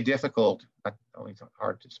 That can be a difficult, not only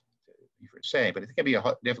hard to say, but it can be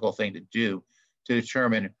a difficult thing to do to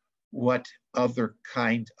determine what other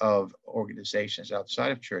kind of organizations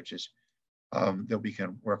outside of churches that we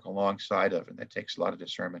can work alongside of, and that takes a lot of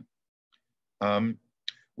discernment.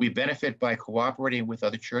 We benefit by cooperating with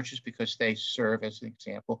other churches because they serve as an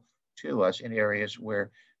example to us in areas where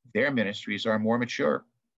their ministries are more mature.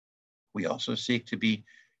 We also seek to be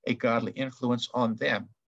a godly influence on them,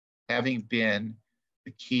 having been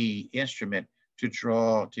the key instrument to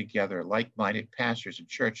draw together like-minded pastors and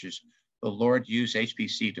churches. The Lord used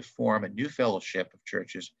HPC to form a new fellowship of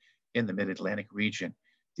churches in the Mid-Atlantic region.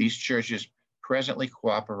 These churches presently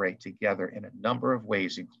cooperate together in a number of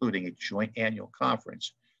ways, including a joint annual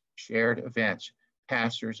conference, shared events,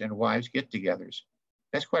 pastors and wives get-togethers.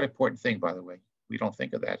 That's quite an important thing, by the way. We don't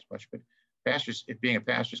think of that as much, but pastors, being a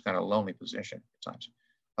pastor is kind of a lonely position at times.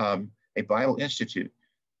 A Bible Institute,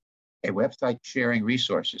 a website sharing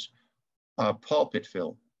resources,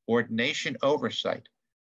 pulpit-fill, ordination oversight,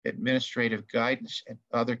 administrative guidance, and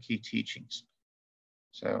other key teachings.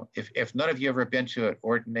 So if none of you ever been to an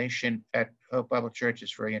ordination at Hope Bible Church,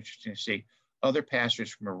 it's very interesting to see other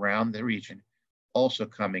pastors from around the region also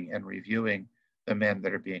coming and reviewing the men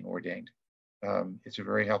that are being ordained. It's a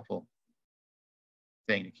very helpful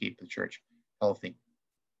thing to keep the church healthy.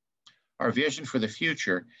 Our vision for the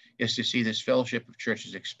future is to see this fellowship of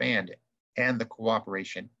churches expand and the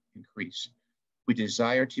cooperation increase. We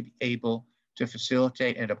desire to be able to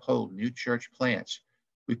facilitate and uphold new church plants.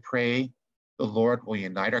 We pray the Lord will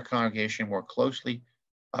unite our congregation more closely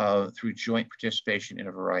through joint participation in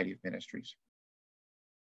a variety of ministries.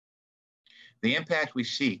 The impact we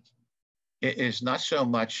seek is not so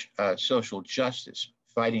much social justice,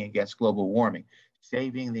 fighting against global warming,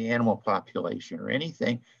 saving the animal population, or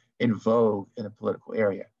anything in vogue in the political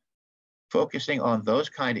area. Focusing on those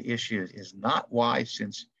kind of issues is not wise,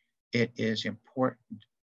 since it is important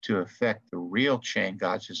to affect the real change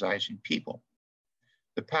God desires in people.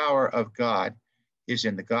 The power of God is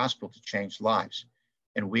in the gospel to change lives,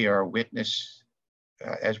 and we are witness,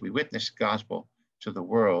 as we witness gospel to the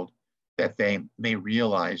world, that they may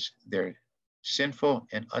realize their sinful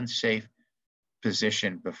and unsafe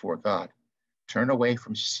position before God, turn away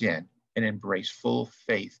from sin, and embrace full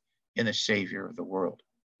faith in the Savior of the world,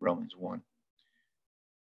 Romans 1.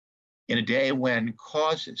 In a day when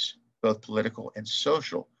causes, both political and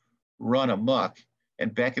social, run amok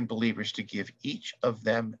and beckon believers to give each of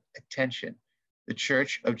them attention, The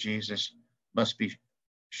Church of Jesus must be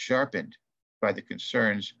sharpened by the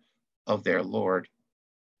concerns of their Lord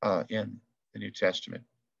in the New Testament,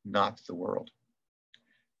 not the world.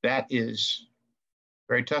 That is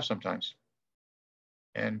very tough sometimes.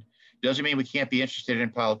 And doesn't mean we can't be interested in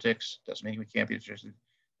politics, doesn't mean we can't be interested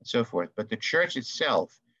and so forth. But the church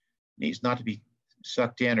itself needs not to be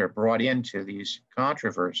sucked in or brought into these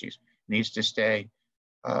controversies, needs to stay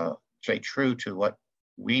true to what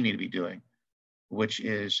we need to be doing, which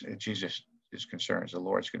is Jesus' concerns, the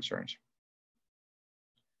Lord's concerns.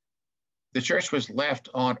 The church was left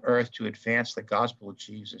on earth to advance the gospel of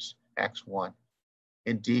Jesus, Acts 1.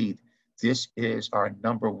 Indeed, this is our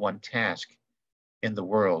number one task in the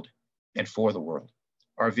world and for the world.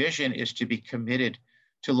 Our vision is to be committed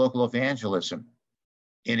to local evangelism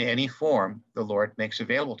in any form the Lord makes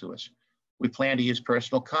available to us. We plan to use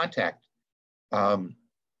personal contact,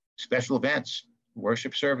 special events,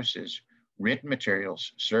 worship services, written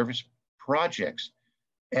materials, service projects,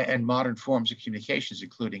 and modern forms of communications,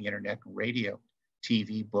 including internet, radio,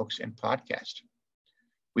 TV, books, and podcasts.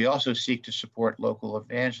 We also seek to support local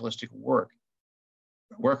evangelistic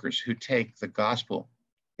workers who take the gospel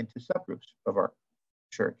into subgroups of our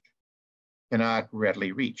church cannot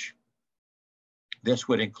readily reach. This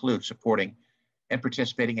would include supporting and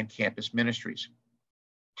participating in campus ministries,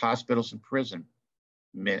 hospitals and prison,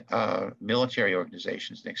 military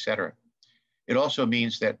organizations, etc. It also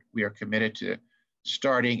means that we are committed to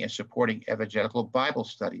starting and supporting evangelical Bible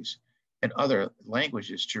studies and other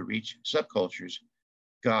languages to reach subcultures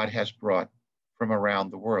God has brought from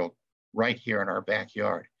around the world right here in our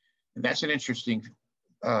backyard. And that's an interesting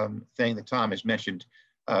thing that Tom has mentioned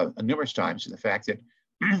numerous times, in the fact that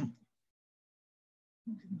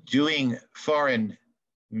doing foreign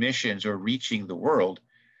missions or reaching the world,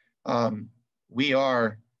 we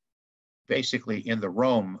are basically in the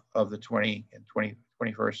Rome of the 21st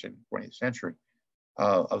and 20th century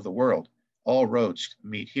of the world. All roads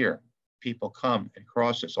meet here. People come and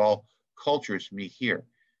cross us. All cultures meet here.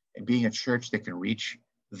 And being a church that can reach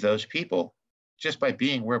those people just by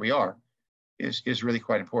being where we are is really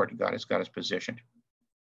quite important. God has got us positioned.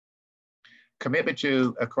 Commitment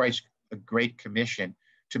to Christ's Great Commission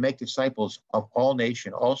to make disciples of all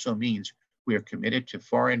nations also means we are committed to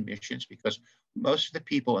foreign missions, because most of the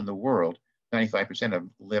people in the world, 95% of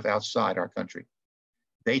them, live outside our country.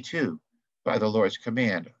 They too, by the Lord's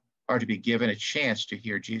command, are to be given a chance to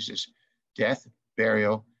hear Jesus' death,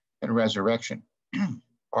 burial, and resurrection.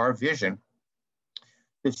 Our vision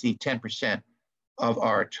to see 10% of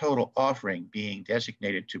our total offering being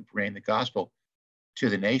designated to bring the gospel to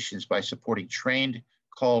the nations by supporting trained,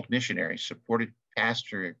 called missionaries, supported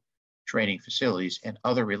pastor training facilities, and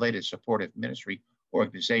other related supportive ministry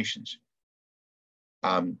organizations.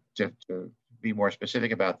 To be more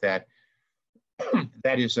specific about that,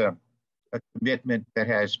 that is a commitment that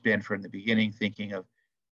has been from the beginning, thinking of,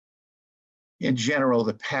 in general,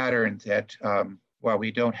 the pattern that while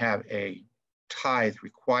we don't have a tithe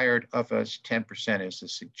required of us, 10% is the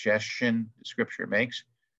suggestion the scripture makes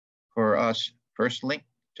for us personally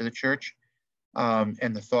to the church.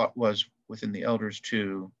 And the thought was within the elders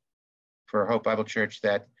for Hope Bible Church,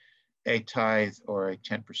 that a tithe or a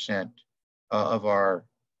 10% of our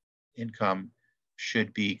income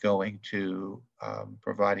should be going to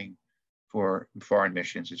providing for foreign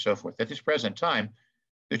missions and so forth. At this present time,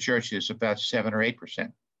 the church is about 7 or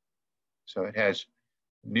 8%. So it has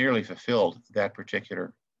nearly fulfilled that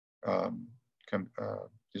particular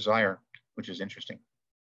desire, which is interesting.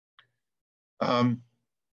 Okay,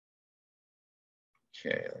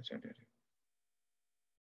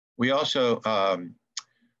 we also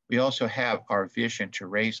have our vision to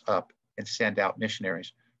raise up and send out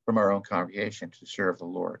missionaries from our own congregation to serve the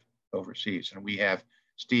Lord overseas. And we have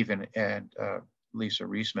Stephen and Lisa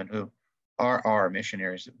Reisman, who are our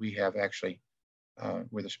missionaries that we have actually,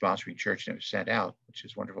 we're the sponsoring church and have sent out, which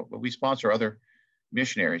is wonderful. But we sponsor other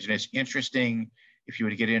missionaries. And it's interesting, if you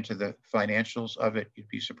were to get into the financials of it, you'd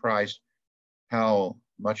be surprised how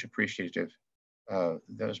much appreciative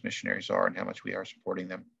those missionaries are and how much we are supporting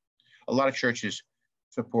them. A lot of churches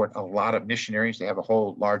support a lot of missionaries. They have a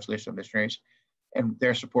whole large list of missionaries, and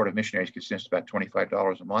their support of missionaries consists about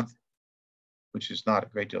 $25 a month, which is not a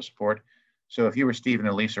great deal of support. So if you were Stephen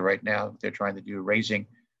and Lisa right now, they're trying to do raising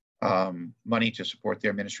money to support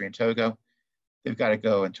their ministry in Togo. They've got to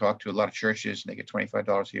go and talk to a lot of churches, and they get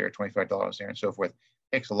 $25 here, $25 there, and so forth.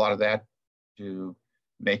 It takes a lot of that to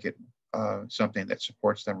make it something that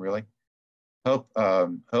supports them, really. Hope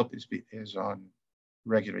is on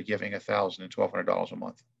regular giving $1,000 and $1,200 a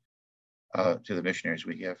month to the missionaries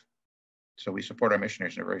we give. So we support our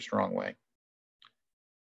missionaries in a very strong way.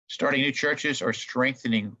 Starting new churches or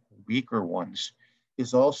strengthening weaker ones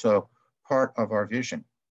is also part of our vision.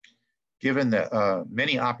 Given the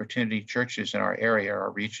many opportunity churches in our area,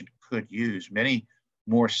 our region could use many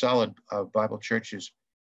more solid Bible churches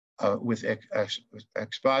with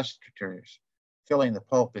expositors filling the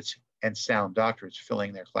pulpits and sound doctors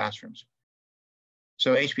filling their classrooms.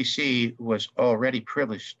 So HBC was already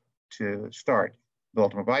privileged to start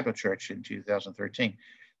Baltimore Bible Church in 2013.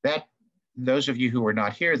 Those of you who were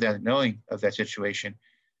not here then, knowing of that situation,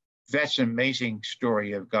 that's an amazing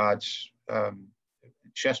story of God's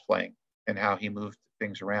chess playing and how he moved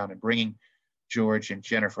things around and bringing George and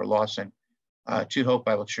Jennifer Lawson to Hope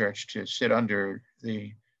Bible Church to sit under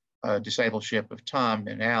the discipleship of Tom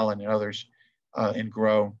and Alan and others and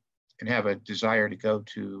grow and have a desire to go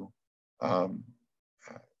to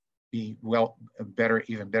be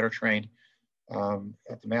even better trained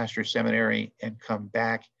at the Master's Seminary and come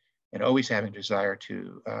back, and always having desire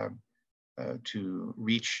to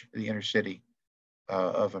reach the inner city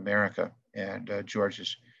of America. And George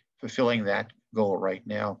is fulfilling that goal right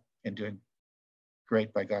now and doing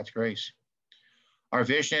great by God's grace. Our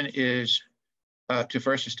vision is to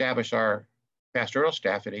first establish our pastoral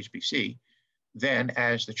staff at HBC, then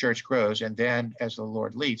as the church grows, and then as the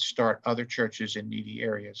Lord leads, start other churches in needy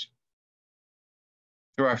areas.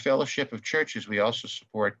 Through our fellowship of churches, we also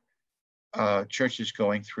support churches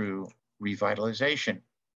going through revitalization.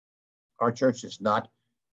 Our church is not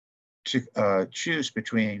to choose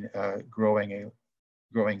between growing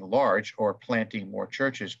large or planting more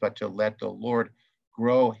churches, but to let the Lord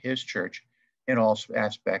grow his church in all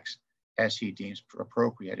aspects as he deems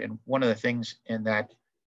appropriate. And one of the things in that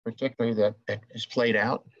particularly that is played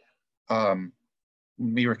out,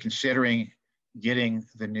 we were considering getting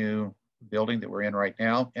the new building that we're in right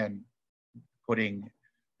now and putting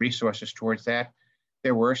resources towards that.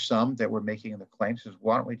 There were some that were making the claims,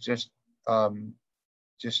 why don't we just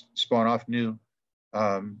spawn off new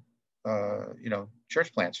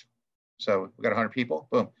church plants. So we got 100 people,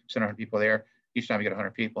 boom, send 100 people there. Each time you get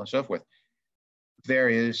 100 people and so forth. There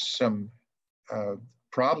is some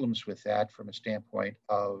problems with that from a standpoint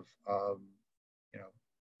of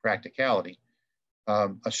practicality.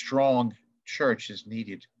 A strong church is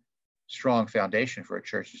needed, strong foundation for a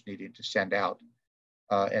church is needed to send out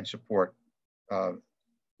and support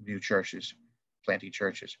new churches, planting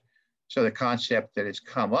churches. So the concept that has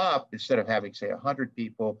come up, instead of having, say, 100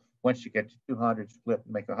 people, once you get to 200, split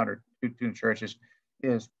and make 100 two churches,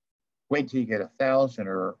 is wait until you get 1,000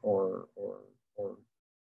 or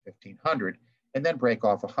 1,500, and then break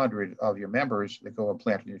off 100 of your members that go and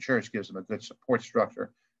plant a new church, gives them a good support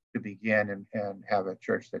structure to begin and have a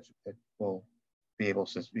church that will be able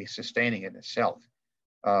to be sustaining in itself.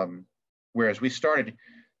 Whereas we started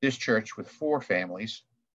this church with 4 families.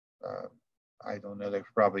 I don't know, there's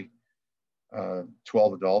probably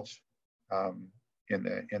 12 adults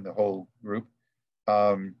in the whole group.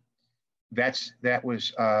 That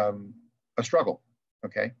was a struggle,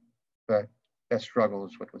 okay? But that struggle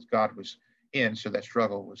is what God was in, so that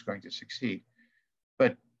struggle was going to succeed.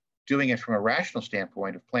 But doing it from a rational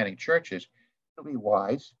standpoint of planting churches, it'll be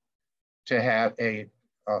wise to have a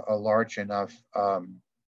large enough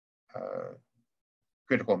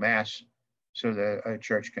critical mass so that a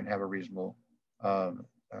church can have a reasonable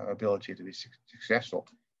ability to be successful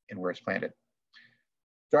in where it's planted.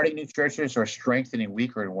 Starting new churches or strengthening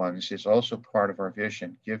weaker ones is also part of our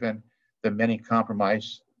vision. Given the many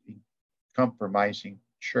compromising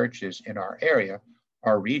churches in our area,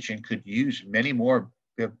 our region could use many more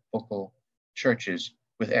biblical churches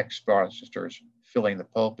with expositors filling the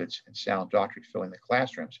pulpits and sound doctrine filling the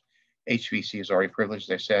classrooms. HBC is already privileged,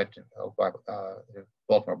 as I said, to the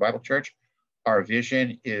Baltimore Bible Church. Our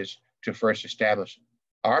vision is to first establish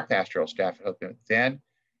our pastoral staff at Hope, then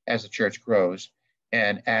as the church grows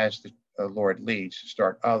and as the Lord leads,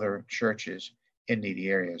 start other churches in needy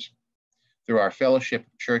areas. Through our fellowship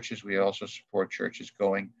of churches, we also support churches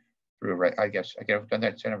going through, I guess I've done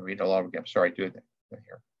that, I'm reading a lot again. I'm sorry, doing that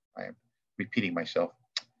here. I am repeating myself.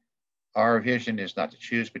 Our vision is not to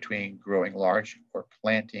choose between growing large or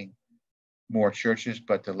planting more churches,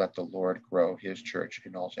 but to let the Lord grow his church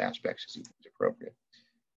in all aspects as he deems appropriate.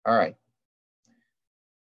 All right.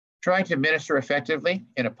 Trying to minister effectively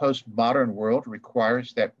in a postmodern world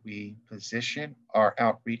requires that we position our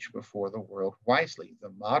outreach before the world wisely. The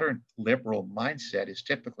modern liberal mindset is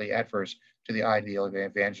typically adverse to the ideal of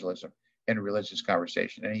evangelism and religious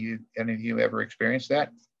conversation. Any of you ever experienced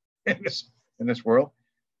that in this world?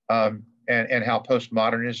 And how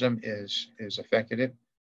postmodernism is affected it?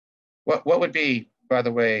 What would be, by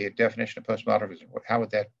the way, a definition of postmodernism? How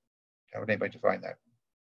would anybody define that?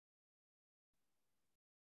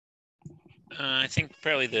 I think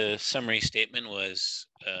probably the summary statement was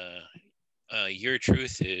your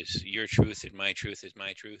truth is your truth and my truth is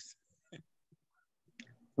my truth.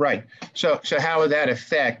 Right. So how would that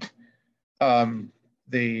affect the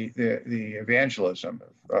evangelism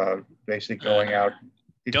of basically going out?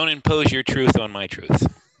 Don't impose your truth on my truth.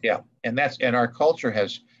 Yeah, and our culture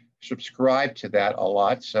has subscribed to that a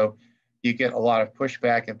lot. So you get a lot of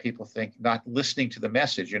pushback, and people think not listening to the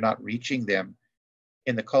message, you're not reaching them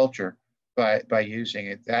in the culture by using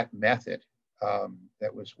it. That method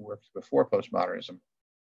that was worked before postmodernism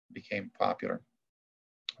became popular.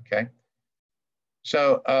 Okay,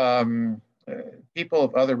 so people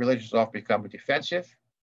of other religions often become defensive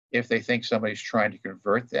if they think somebody's trying to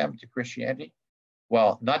convert them to Christianity.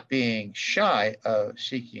 While not being shy of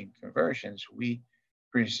seeking conversions, we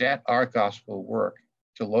present our gospel work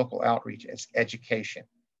to local outreach as education.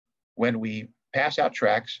 When we pass out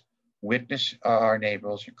tracts, witness our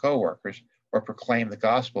neighbors and coworkers, or proclaim the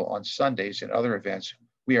gospel on Sundays and other events,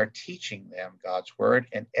 we are teaching them God's word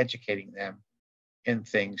and educating them in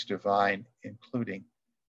things divine, including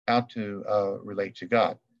how to relate to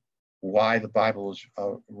God, why the Bible is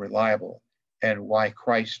reliable, and why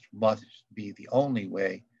Christ must be the only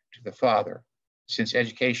way to the Father. Since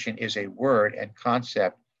education is a word and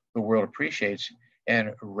concept the world appreciates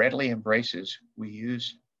and readily embraces, we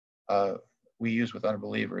use with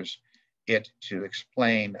unbelievers it to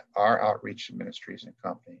explain our outreach ministries and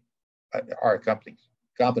accomplishing.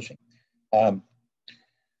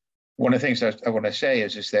 One of the things I want to say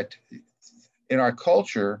is that in our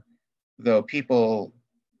culture, though people,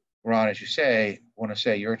 Ron, as you say, want to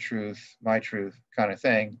say your truth, my truth kind of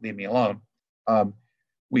thing, leave me alone.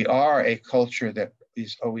 We are a culture that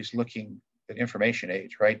is always looking at information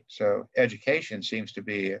age, right? So education seems to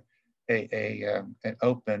be an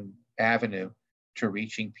open avenue to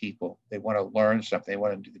reaching people. They want to learn something. They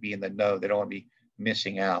want to be in the know. They don't want to be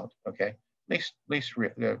missing out, okay? At least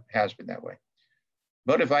it has been that way.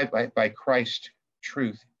 Motivated by Christ,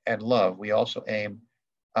 truth, and love, we also aim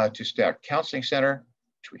to start counseling center,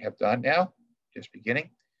 which we have done now, just beginning,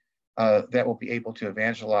 that will be able to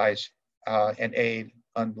evangelize and aid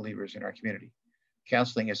unbelievers in our community.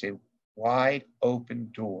 Counseling is a wide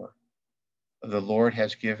open door the Lord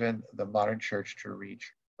has given the modern church to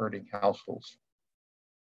reach hurting households.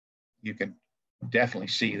 You can definitely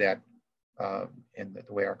see that in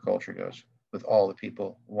the way our culture goes, with all the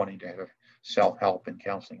people wanting to have self-help and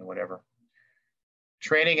counseling and whatever.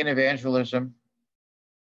 Training in evangelism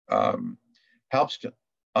helps to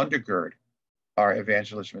undergird our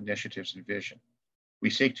evangelism initiatives and vision. We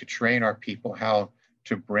seek to train our people how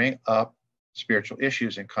to bring up spiritual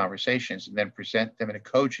issues in conversations and then present them in a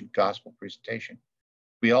cogent gospel presentation.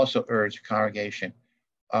 We also urge the congregation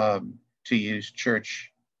to use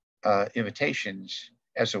church invitations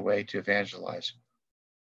as a way to evangelize.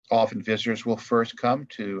 Often visitors will first come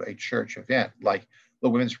to a church event like the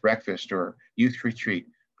women's breakfast or youth retreat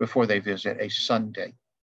before they visit a Sunday.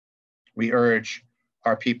 We urge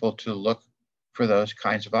our people to look for those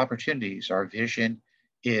kinds of opportunities. Our vision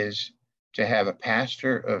is to have a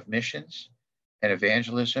pastor of missions and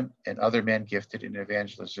evangelism and other men gifted in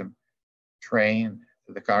evangelism train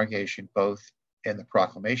the congregation both in the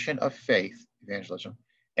proclamation of faith, evangelism,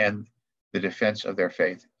 and the defense of their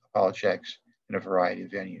faith, apologetics, in a variety of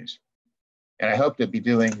venues. And I hope to be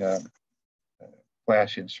doing a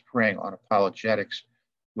class in spring on apologetics,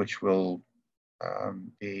 which will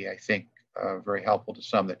be, I think, very helpful to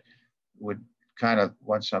some that would kind of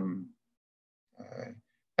want some kind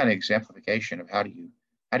of exemplification of how do you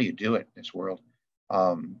do it in this world,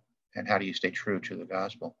 and how do you stay true to the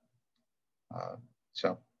gospel.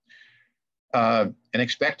 An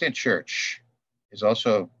expectant church is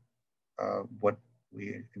also what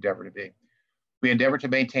we endeavor to be. We endeavor to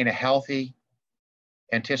maintain a healthy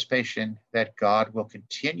anticipation that God will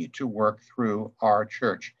continue to work through our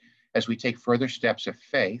church as we take further steps of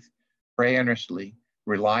faith, pray earnestly,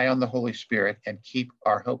 rely on the Holy Spirit, and keep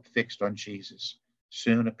our hope fixed on Jesus'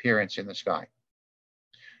 soon appearance in the sky.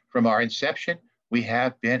 From our inception, we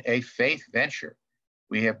have been a faith venture.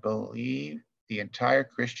 We have believed the entire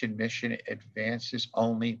Christian mission advances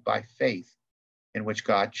only by faith, in which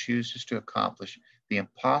God chooses to accomplish the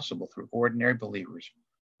impossible through ordinary believers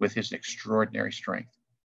with his extraordinary strength.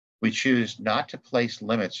 We choose not to place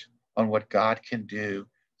limits on what God can do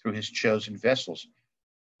through his chosen vessels,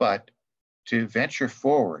 but to venture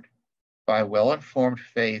forward by well-informed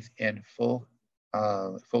faith in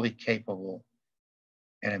fully capable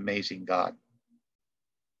and amazing God.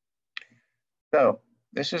 So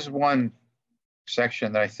this is one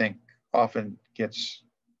section that I think often gets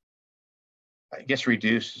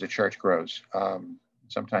reduced as the church grows.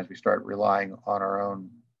 sometimes we start relying on our own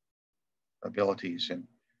abilities and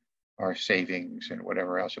our savings and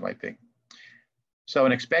whatever else it might be. So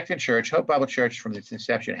an expectant church, Hope Bible Church from its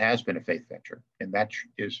inception has been a faith venture, and that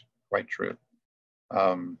is quite true.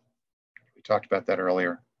 We talked about that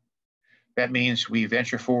earlier. That means we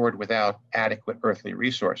venture forward without adequate earthly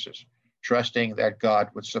resources, trusting that God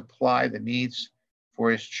would supply the needs for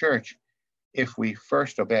his church if we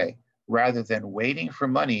first obey, rather than waiting for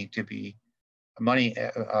money to be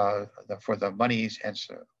for the monies and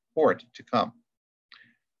support to come.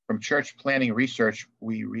 From church planning research,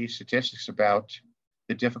 we read statistics about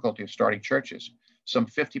the difficulty of starting churches. Some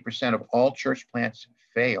 50% of all church plants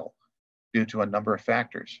fail due to a number of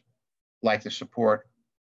factors, like the support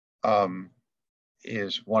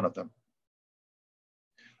is one of them.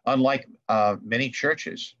 Unlike many church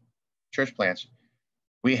plants,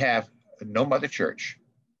 we have no mother church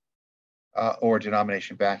or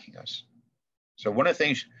denomination backing us. So one of the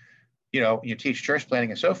things, you teach church planning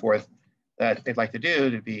and so forth that they'd like to do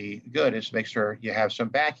to be good is to make sure you have some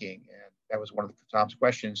backing. And that was one of Tom's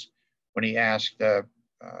questions when he asked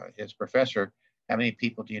his professor, how many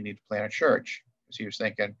people do you need to plant a church? Because he was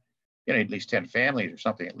thinking, at least 10 families or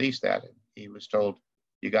something, at least that. And he was told,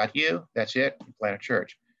 you got you, that's it, you plant a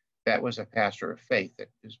church. That was a pastor of faith that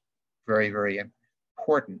is very, very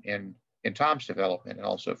important in Tom's development and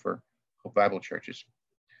also for Hope Bible churches.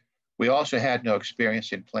 We also had no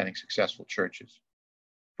experience in planting successful churches.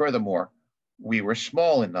 Furthermore, we were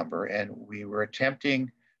small in number and we were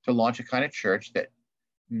attempting to launch a kind of church that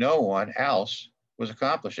no one else was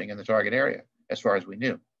accomplishing in the target area, as far as we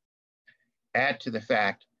knew. Add to the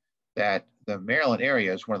fact that the Maryland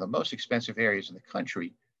area is one of the most expensive areas in the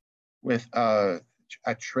country with a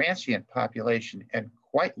transient population and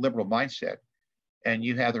quite liberal mindset, and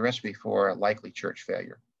you have the recipe for a likely church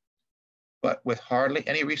failure. But with hardly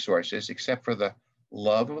any resources except for the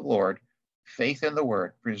love of the Lord, faith in the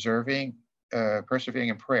word, persevering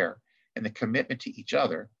in prayer, and the commitment to each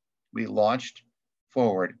other, we launched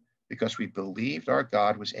forward because we believed our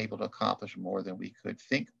God was able to accomplish more than we could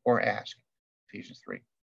think or ask. Ephesians 3.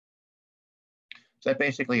 So that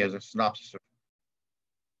basically is a synopsis of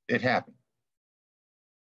it happened.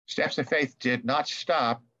 Steps of faith did not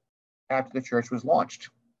stop after the church was launched.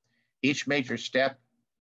 Each major step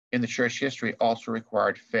in the church history also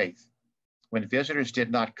required faith. When visitors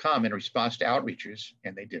did not come in response to outreaches,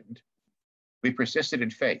 and they didn't, we persisted in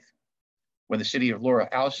faith. When the city of Laurel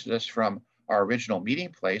ousted us from our original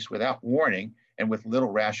meeting place without warning and with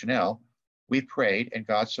little rationale, we prayed and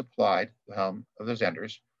God supplied the helm of the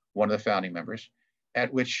Zenders, one of the founding members,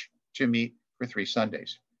 at which to meet for 3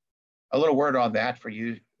 Sundays. A little word on that for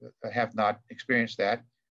you that have not experienced that.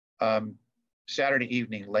 Saturday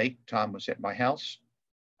evening late, Tom was at my house.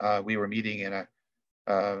 We were meeting in a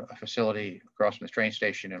facility across from the train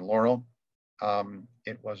station in Laurel.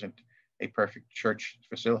 It wasn't a perfect church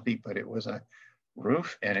facility, but it was a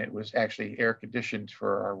roof and it was actually air conditioned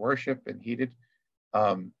for our worship and heated.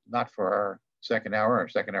 Not for our second hour. Our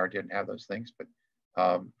second hour didn't have those things,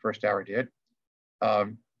 but first hour did.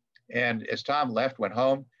 And as Tom left, went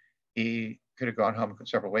home, he could have gone home in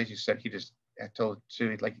several ways. He said he just told Sue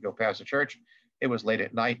he'd like to go past the church. It was late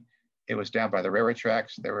at night. It was down by the railroad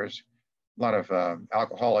tracks. There was a lot of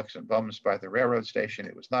alcoholics and bums by the railroad station.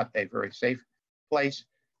 It was not a very safe place,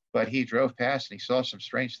 but he drove past and he saw some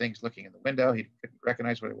strange things looking in the window. He couldn't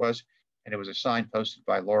recognize what it was. And it was a sign posted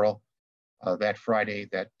by Laurel that Friday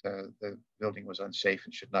that the building was unsafe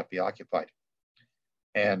and should not be occupied.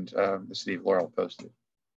 And the city of Laurel posted it.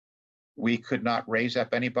 We could not raise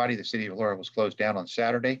up anybody. The city of Laurel was closed down on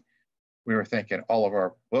Saturday. We were thinking all of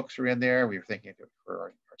our books are in there. We were thinking for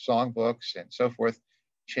our song books and so forth,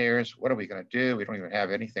 chairs. What are we going to do? We don't even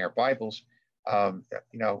have anything. Our Bibles. Can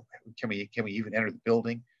we even enter the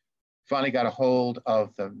building? Finally got a hold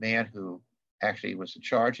of the man who actually was in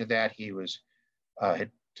charge of that. He was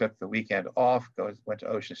had took the weekend off, went to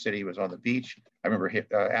Ocean City, was on the beach. I remember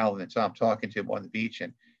Alan and Tom talking to him on the beach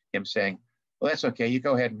and him saying, well, that's okay. You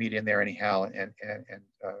go ahead and meet in there anyhow, and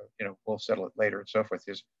we'll settle it later and so forth.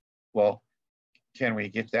 Well, can we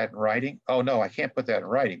get that in writing? Oh, no, I can't put that in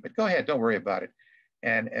writing, but go ahead. Don't worry about it.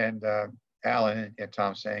 And Alan and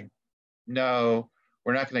Tom saying, no,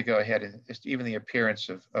 we're not going to go ahead and just even the appearance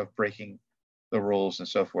of breaking the rules and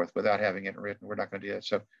so forth without having it written. We're not going to do that.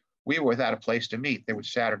 So we were without a place to meet. There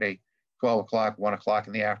was Saturday, 12 o'clock, 1 o'clock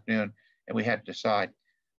in the afternoon, and we had to decide.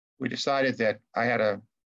 We decided that I had a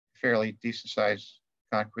fairly decent sized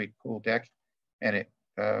concrete pool deck, and it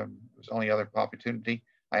was only other opportunity.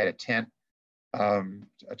 I had a tent, a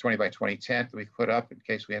 20 by 20 tent that we put up in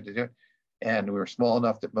case we had to do it. And we were small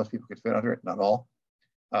enough that most people could fit under it, not all.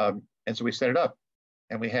 And so we set it up.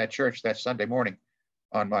 And we had church that Sunday morning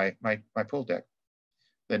on my pool deck.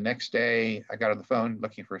 The next day, I got on the phone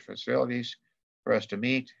looking for facilities for us to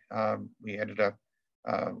meet. We ended up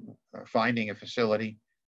finding a facility,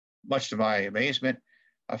 much to my amazement,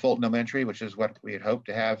 Fulton Elementary, which is what we had hoped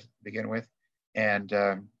to have to begin with. And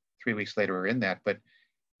 3 weeks later, we were in that. But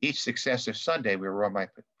each successive Sunday, we were on my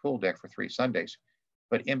pool deck for 3 Sundays.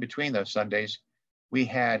 But in between those Sundays, we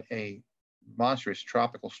had a monstrous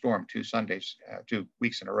tropical storm 2 Sundays, 2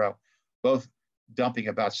 weeks in a row, both dumping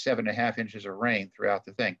about 7.5 inches of rain throughout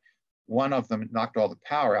the thing. One of them knocked all the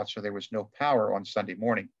power out, so there was no power on Sunday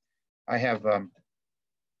morning. I have,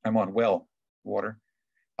 I'm on well water,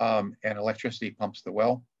 and electricity pumps the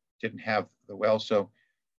well. Didn't have the well, so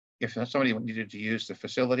if somebody needed to use the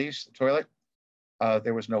facilities, the toilet,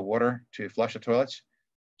 there was no water to flush the toilets.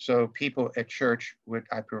 So people at church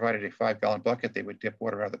I provided a 5-gallon bucket. They would dip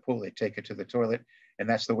water out of the pool. They'd take it to the toilet, and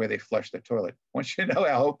that's the way they flushed the toilet. Once you know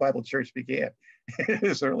how Hope Bible Church began,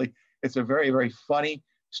 it's a very, very funny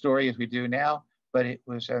story as we do now, but it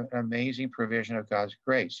was an amazing provision of God's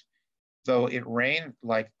grace. Though it rained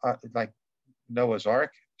like Noah's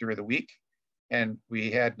Ark through the week, and we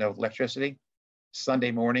had no electricity, Sunday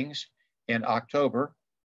mornings in October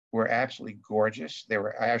were absolutely gorgeous. There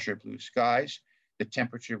were azure blue skies. The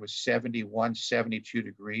temperature was 71, 72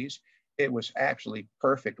 degrees. It was absolutely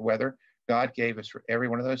perfect weather. God gave us for every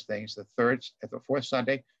one of those things. The 4th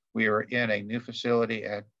Sunday, we were in a new facility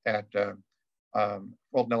at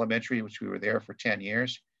Fulton Elementary, which we were there for 10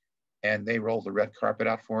 years. And they rolled the red carpet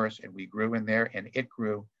out for us, and we grew in there, and it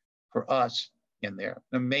grew for us in there.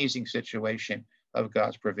 An amazing situation of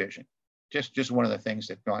God's provision. Just one of the things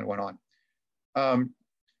that went on.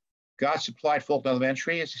 God supplied Fulton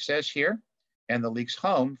Elementary, as it says here, and the Leaks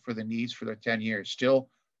home for the needs for their 10 years. Still,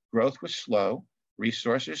 growth was slow,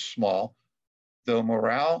 resources small, though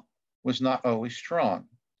morale was not always strong.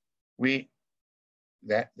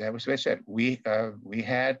 That was what I said. We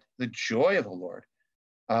had the joy of the Lord.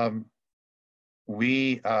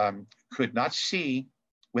 We could not see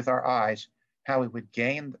with our eyes how we would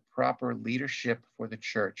gain the proper leadership for the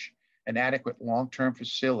church, an adequate long-term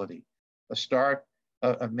facility, a start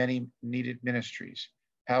of many needed ministries.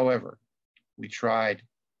 However, we tried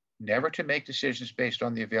never to make decisions based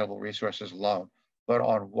on the available resources alone, but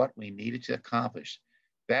on what we needed to accomplish.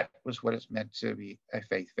 That was what it's meant to be a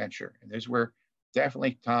faith venture. And there's where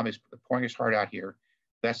definitely Tom is pouring his heart out here.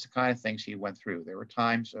 That's the kind of things he went through. There were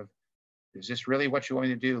times of, is this really what you want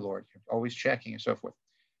me to do, Lord? Always checking and so forth.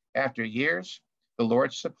 After years, the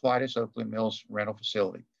Lord supplied us Oakland Mills rental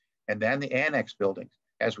facility, and then the annex buildings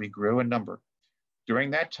as we grew in number.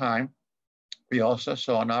 During that time, we also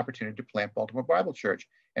saw an opportunity to plant Baltimore Bible Church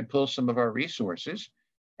and pull some of our resources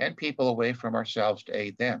and people away from ourselves to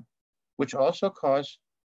aid them, which also caused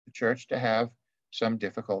the church to have some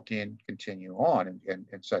difficulty and continue on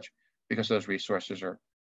and such, because those resources are,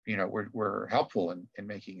 were helpful in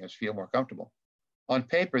making us feel more comfortable. On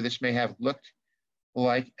paper, this may have looked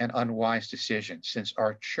like an unwise decision since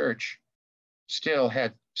our church still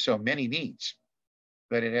had so many needs,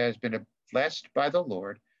 but it has been blessed by the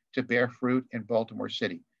Lord to bear fruit in Baltimore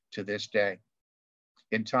City to this day.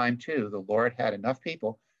 In time too, the Lord had enough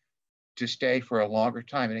people to stay for a longer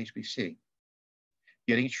time in HBC,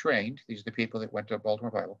 getting trained. These are the people that went to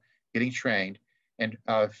Baltimore Bible, getting trained and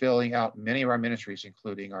filling out many of our ministries,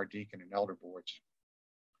 including our deacon and elder boards.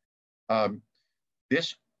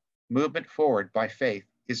 This movement forward by faith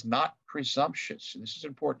is not presumptuous. And this is an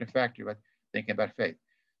important factor about thinking about faith.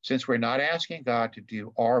 Since we're not asking God to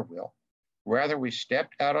do our will, rather we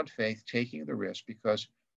stepped out on faith, taking the risk because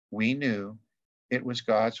we knew it was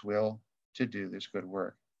God's will to do this good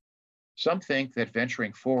work. Some think that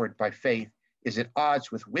venturing forward by faith is at odds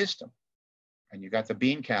with wisdom. And you got the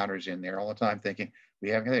bean counters in there all the time thinking, we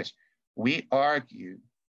have this. We argue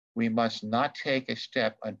we must not take a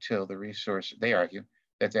step until the resources, they argue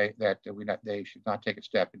that they should not take a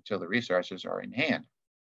step until the resources are in hand.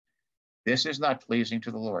 This is not pleasing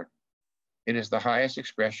to the Lord. It is the highest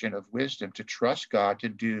expression of wisdom to trust God to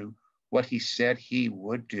do what he said he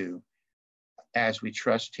would do as we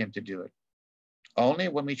trust him to do it. Only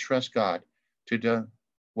when we trust God to do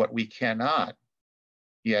what we cannot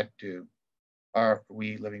yet do are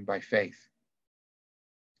we living by faith.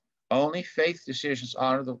 Only faith decisions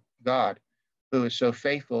honor the God who is so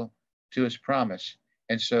faithful to his promise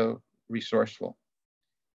and so resourceful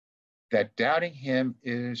that doubting him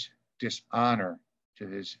is dishonor to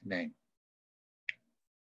his name.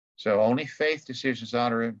 So only faith decisions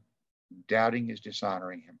honor him, doubting is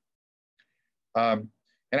dishonoring him.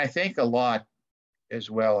 And I think a lot as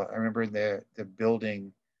well. I remember the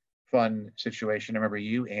building fund situation. I remember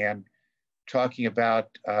you, Ann, talking about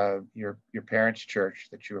your parents' church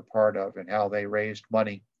that you were part of and how they raised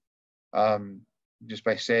money just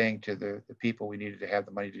by saying to the people we needed to have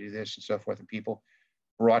the money to do this and so forth, and people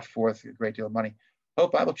brought forth a great deal of money.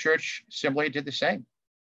 Hope Bible Church similarly did the same.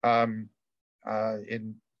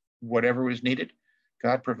 In whatever was needed,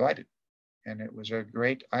 God provided. And it was a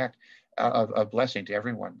great act of blessing to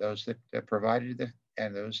everyone, those that provided it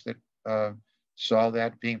and those that saw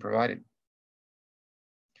that being provided.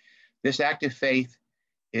 This act of faith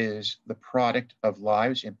is the product of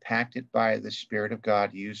lives impacted by the Spirit of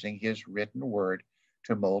God using his written word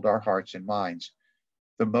to mold our hearts and minds.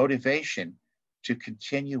 The motivation to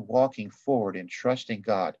continue walking forward and trusting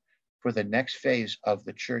God for the next phase of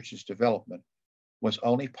the church's development was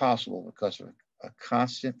only possible because of a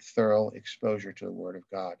constant, thorough exposure to the word of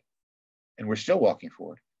God. And we're still walking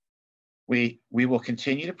forward. We will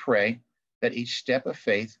continue to pray that each step of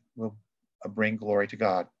faith will bring glory to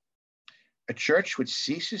God. A church which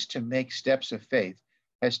ceases to make steps of faith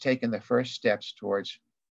has taken the first steps towards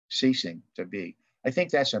ceasing to be. I think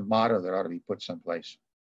that's a motto that ought to be put someplace,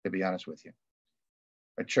 to be honest with you.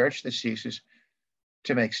 A church that ceases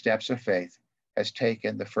to make steps of faith has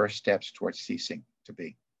taken the first steps towards ceasing to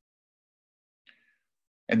be.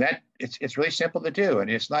 And that it's really simple to do, and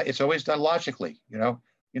it's always done logically.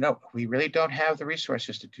 We really don't have the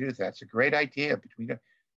resources to do that. It's a great idea, but we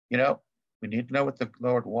need to know what the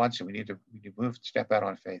Lord wants, and we need to step out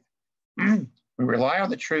on faith. We rely on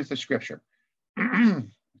the truth of Scripture. Let's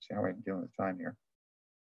see how I'm doing with time here.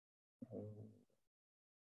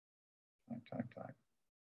 Time.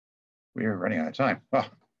 We are running out of time. Well,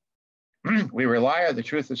 we rely on the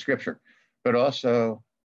truth of Scripture, but also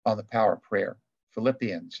on the power of prayer.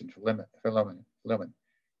 Philippians and Philemon.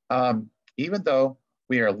 Even though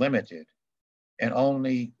we are limited and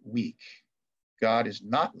only weak, God is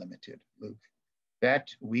not limited, Luke. That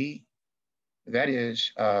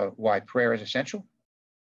is why prayer is essential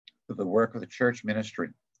to the work of the church ministry.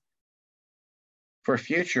 For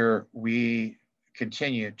future, we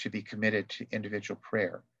continue to be committed to individual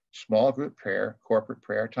prayer, small group prayer, corporate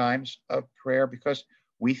prayer times of prayer, because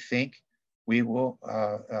we think we will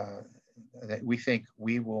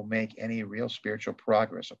make any real spiritual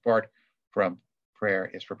progress apart from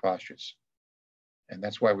prayer is preposterous. And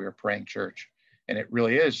that's why we are praying church. And it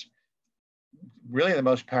really is the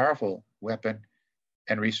most powerful weapon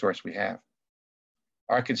and resource we have.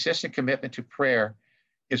 Our consistent commitment to prayer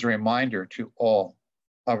is a reminder to all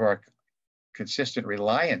of our consistent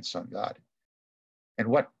reliance on God. And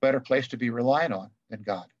what better place to be reliant on than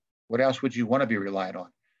God? What else would you want to be reliant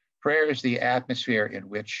on? Prayer is the atmosphere in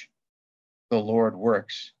which the Lord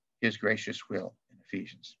works his gracious will in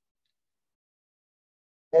Ephesians.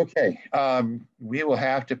 Okay, we will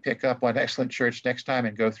have to pick up on Excellent Church next time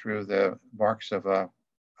and go through the marks of a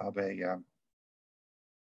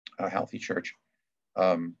healthy church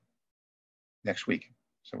next week.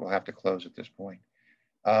 So we'll have to close at this point.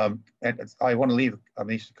 And I want to leave at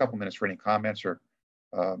least a couple minutes for any comments or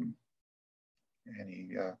any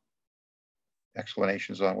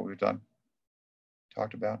explanations on what we've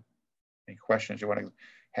talked about. Any questions you want to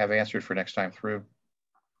have answered for next time through?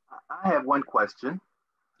 I have one question.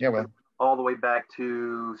 Yeah, well, all the way back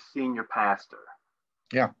to senior pastor.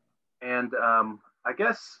 Yeah. And I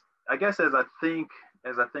guess as I think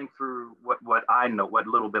through what I know, what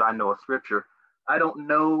little bit I know of Scripture, I don't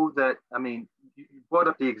know that. I mean, you brought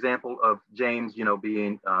up the example of James,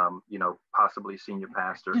 being possibly senior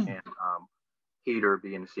pastor, and Peter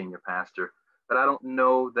being a senior pastor. But I don't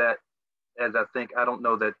know that. I don't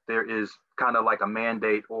know that there is kind of like a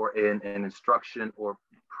mandate or an instruction or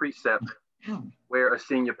precept where a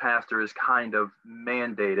senior pastor is kind of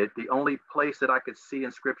mandated. The only place that I could see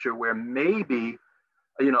in Scripture where maybe,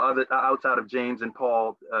 outside of James and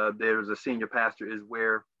Paul, there's a senior pastor is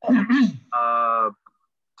where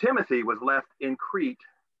Timothy was left in Crete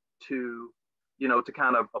to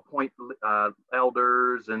kind of appoint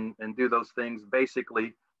elders and do those things,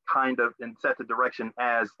 basically kind of, and set the direction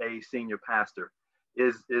as a senior pastor.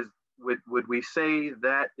 Would we say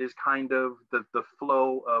that is kind of the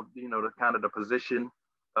flow of, the kind of the position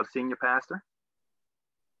of senior pastor?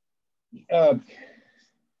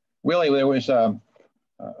 Willie, there was a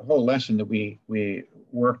whole lesson that we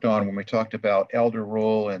worked on when we talked about elder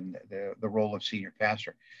role and the role of senior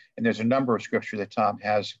pastor. And there's a number of scripture that Tom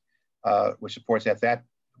has which supports that. That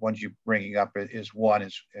ones you bringing up is one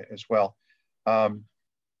as well.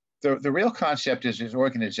 The real concept is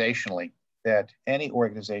organizationally, that any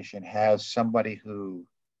organization has somebody who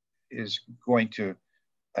is going to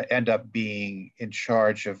end up being in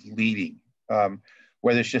charge of leading,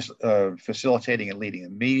 whether it's just facilitating and leading a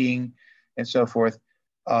meeting and so forth.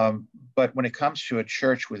 But when it comes to a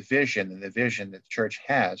church with vision and the vision that the church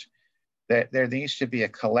has, that there needs to be a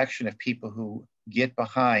collection of people who get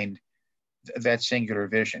behind that singular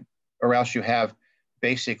vision, or else you have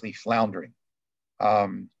basically floundering.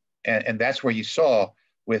 And that's where you saw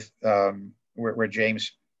with where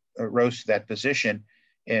James rose to that position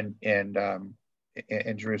in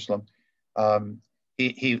Jerusalem.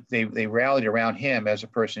 They rallied around him as a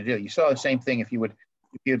person to do. You saw the same thing if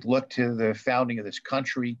you'd look to the founding of this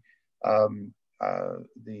country, the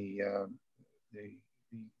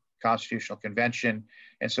Constitutional Convention,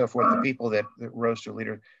 and so forth. The people that rose to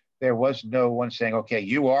leader, there was no one saying, "Okay,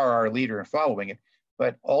 you are our leader," and following it.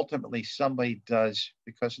 But ultimately, somebody does,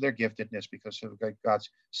 because of their giftedness, because of God's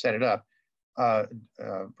set it up,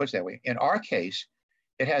 puts it that way. In our case,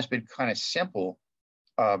 it has been kind of simple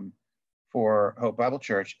for Hope Bible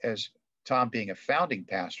Church, as Tom being a founding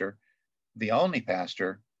pastor, the only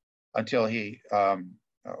pastor until he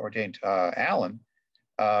ordained Alan,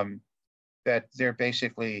 that there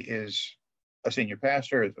basically is a senior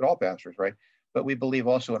pastor, as all pastors, right? But we believe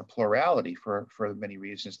also in a plurality for many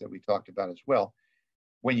reasons that we talked about as well.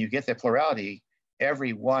 When you get that plurality,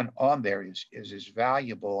 everyone on there is as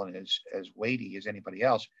valuable and as weighty as anybody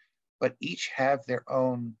else, but each have their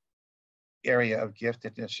own area of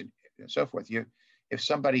giftedness and so forth. If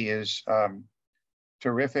somebody is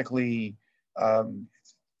terrifically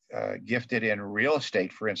gifted in real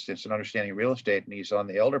estate, for instance, and understanding real estate, and he's on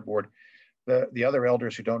the elder board, the other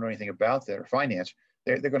elders who don't know anything about that or finance,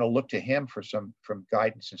 they're going to look to him for from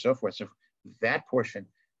guidance and so forth. So that portion,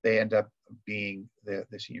 they end up being the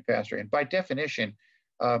senior pastor. And by definition,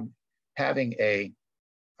 having a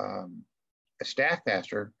staff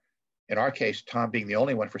pastor, in our case, Tom being the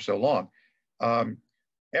only one for so long,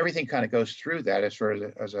 everything kind of goes through that as sort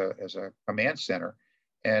of as a command center,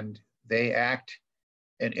 and they act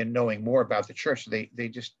in knowing more about the church. So they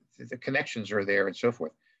just, the connections are there and so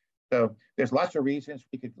forth. So there's lots of reasons.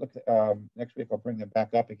 We could look at, next week, I'll bring them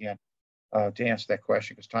back up again to answer that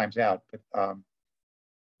question because time's out. But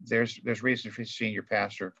there's reason for senior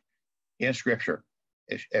pastor in Scripture,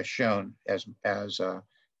 as shown, as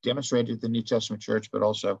demonstrated in the New Testament church, but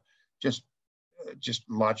also just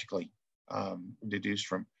logically deduced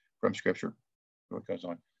from Scripture, what goes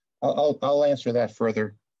on. I'll answer that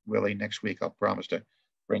further, Willie, next week. I'll promise to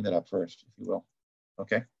bring that up first, if you will.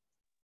 Okay.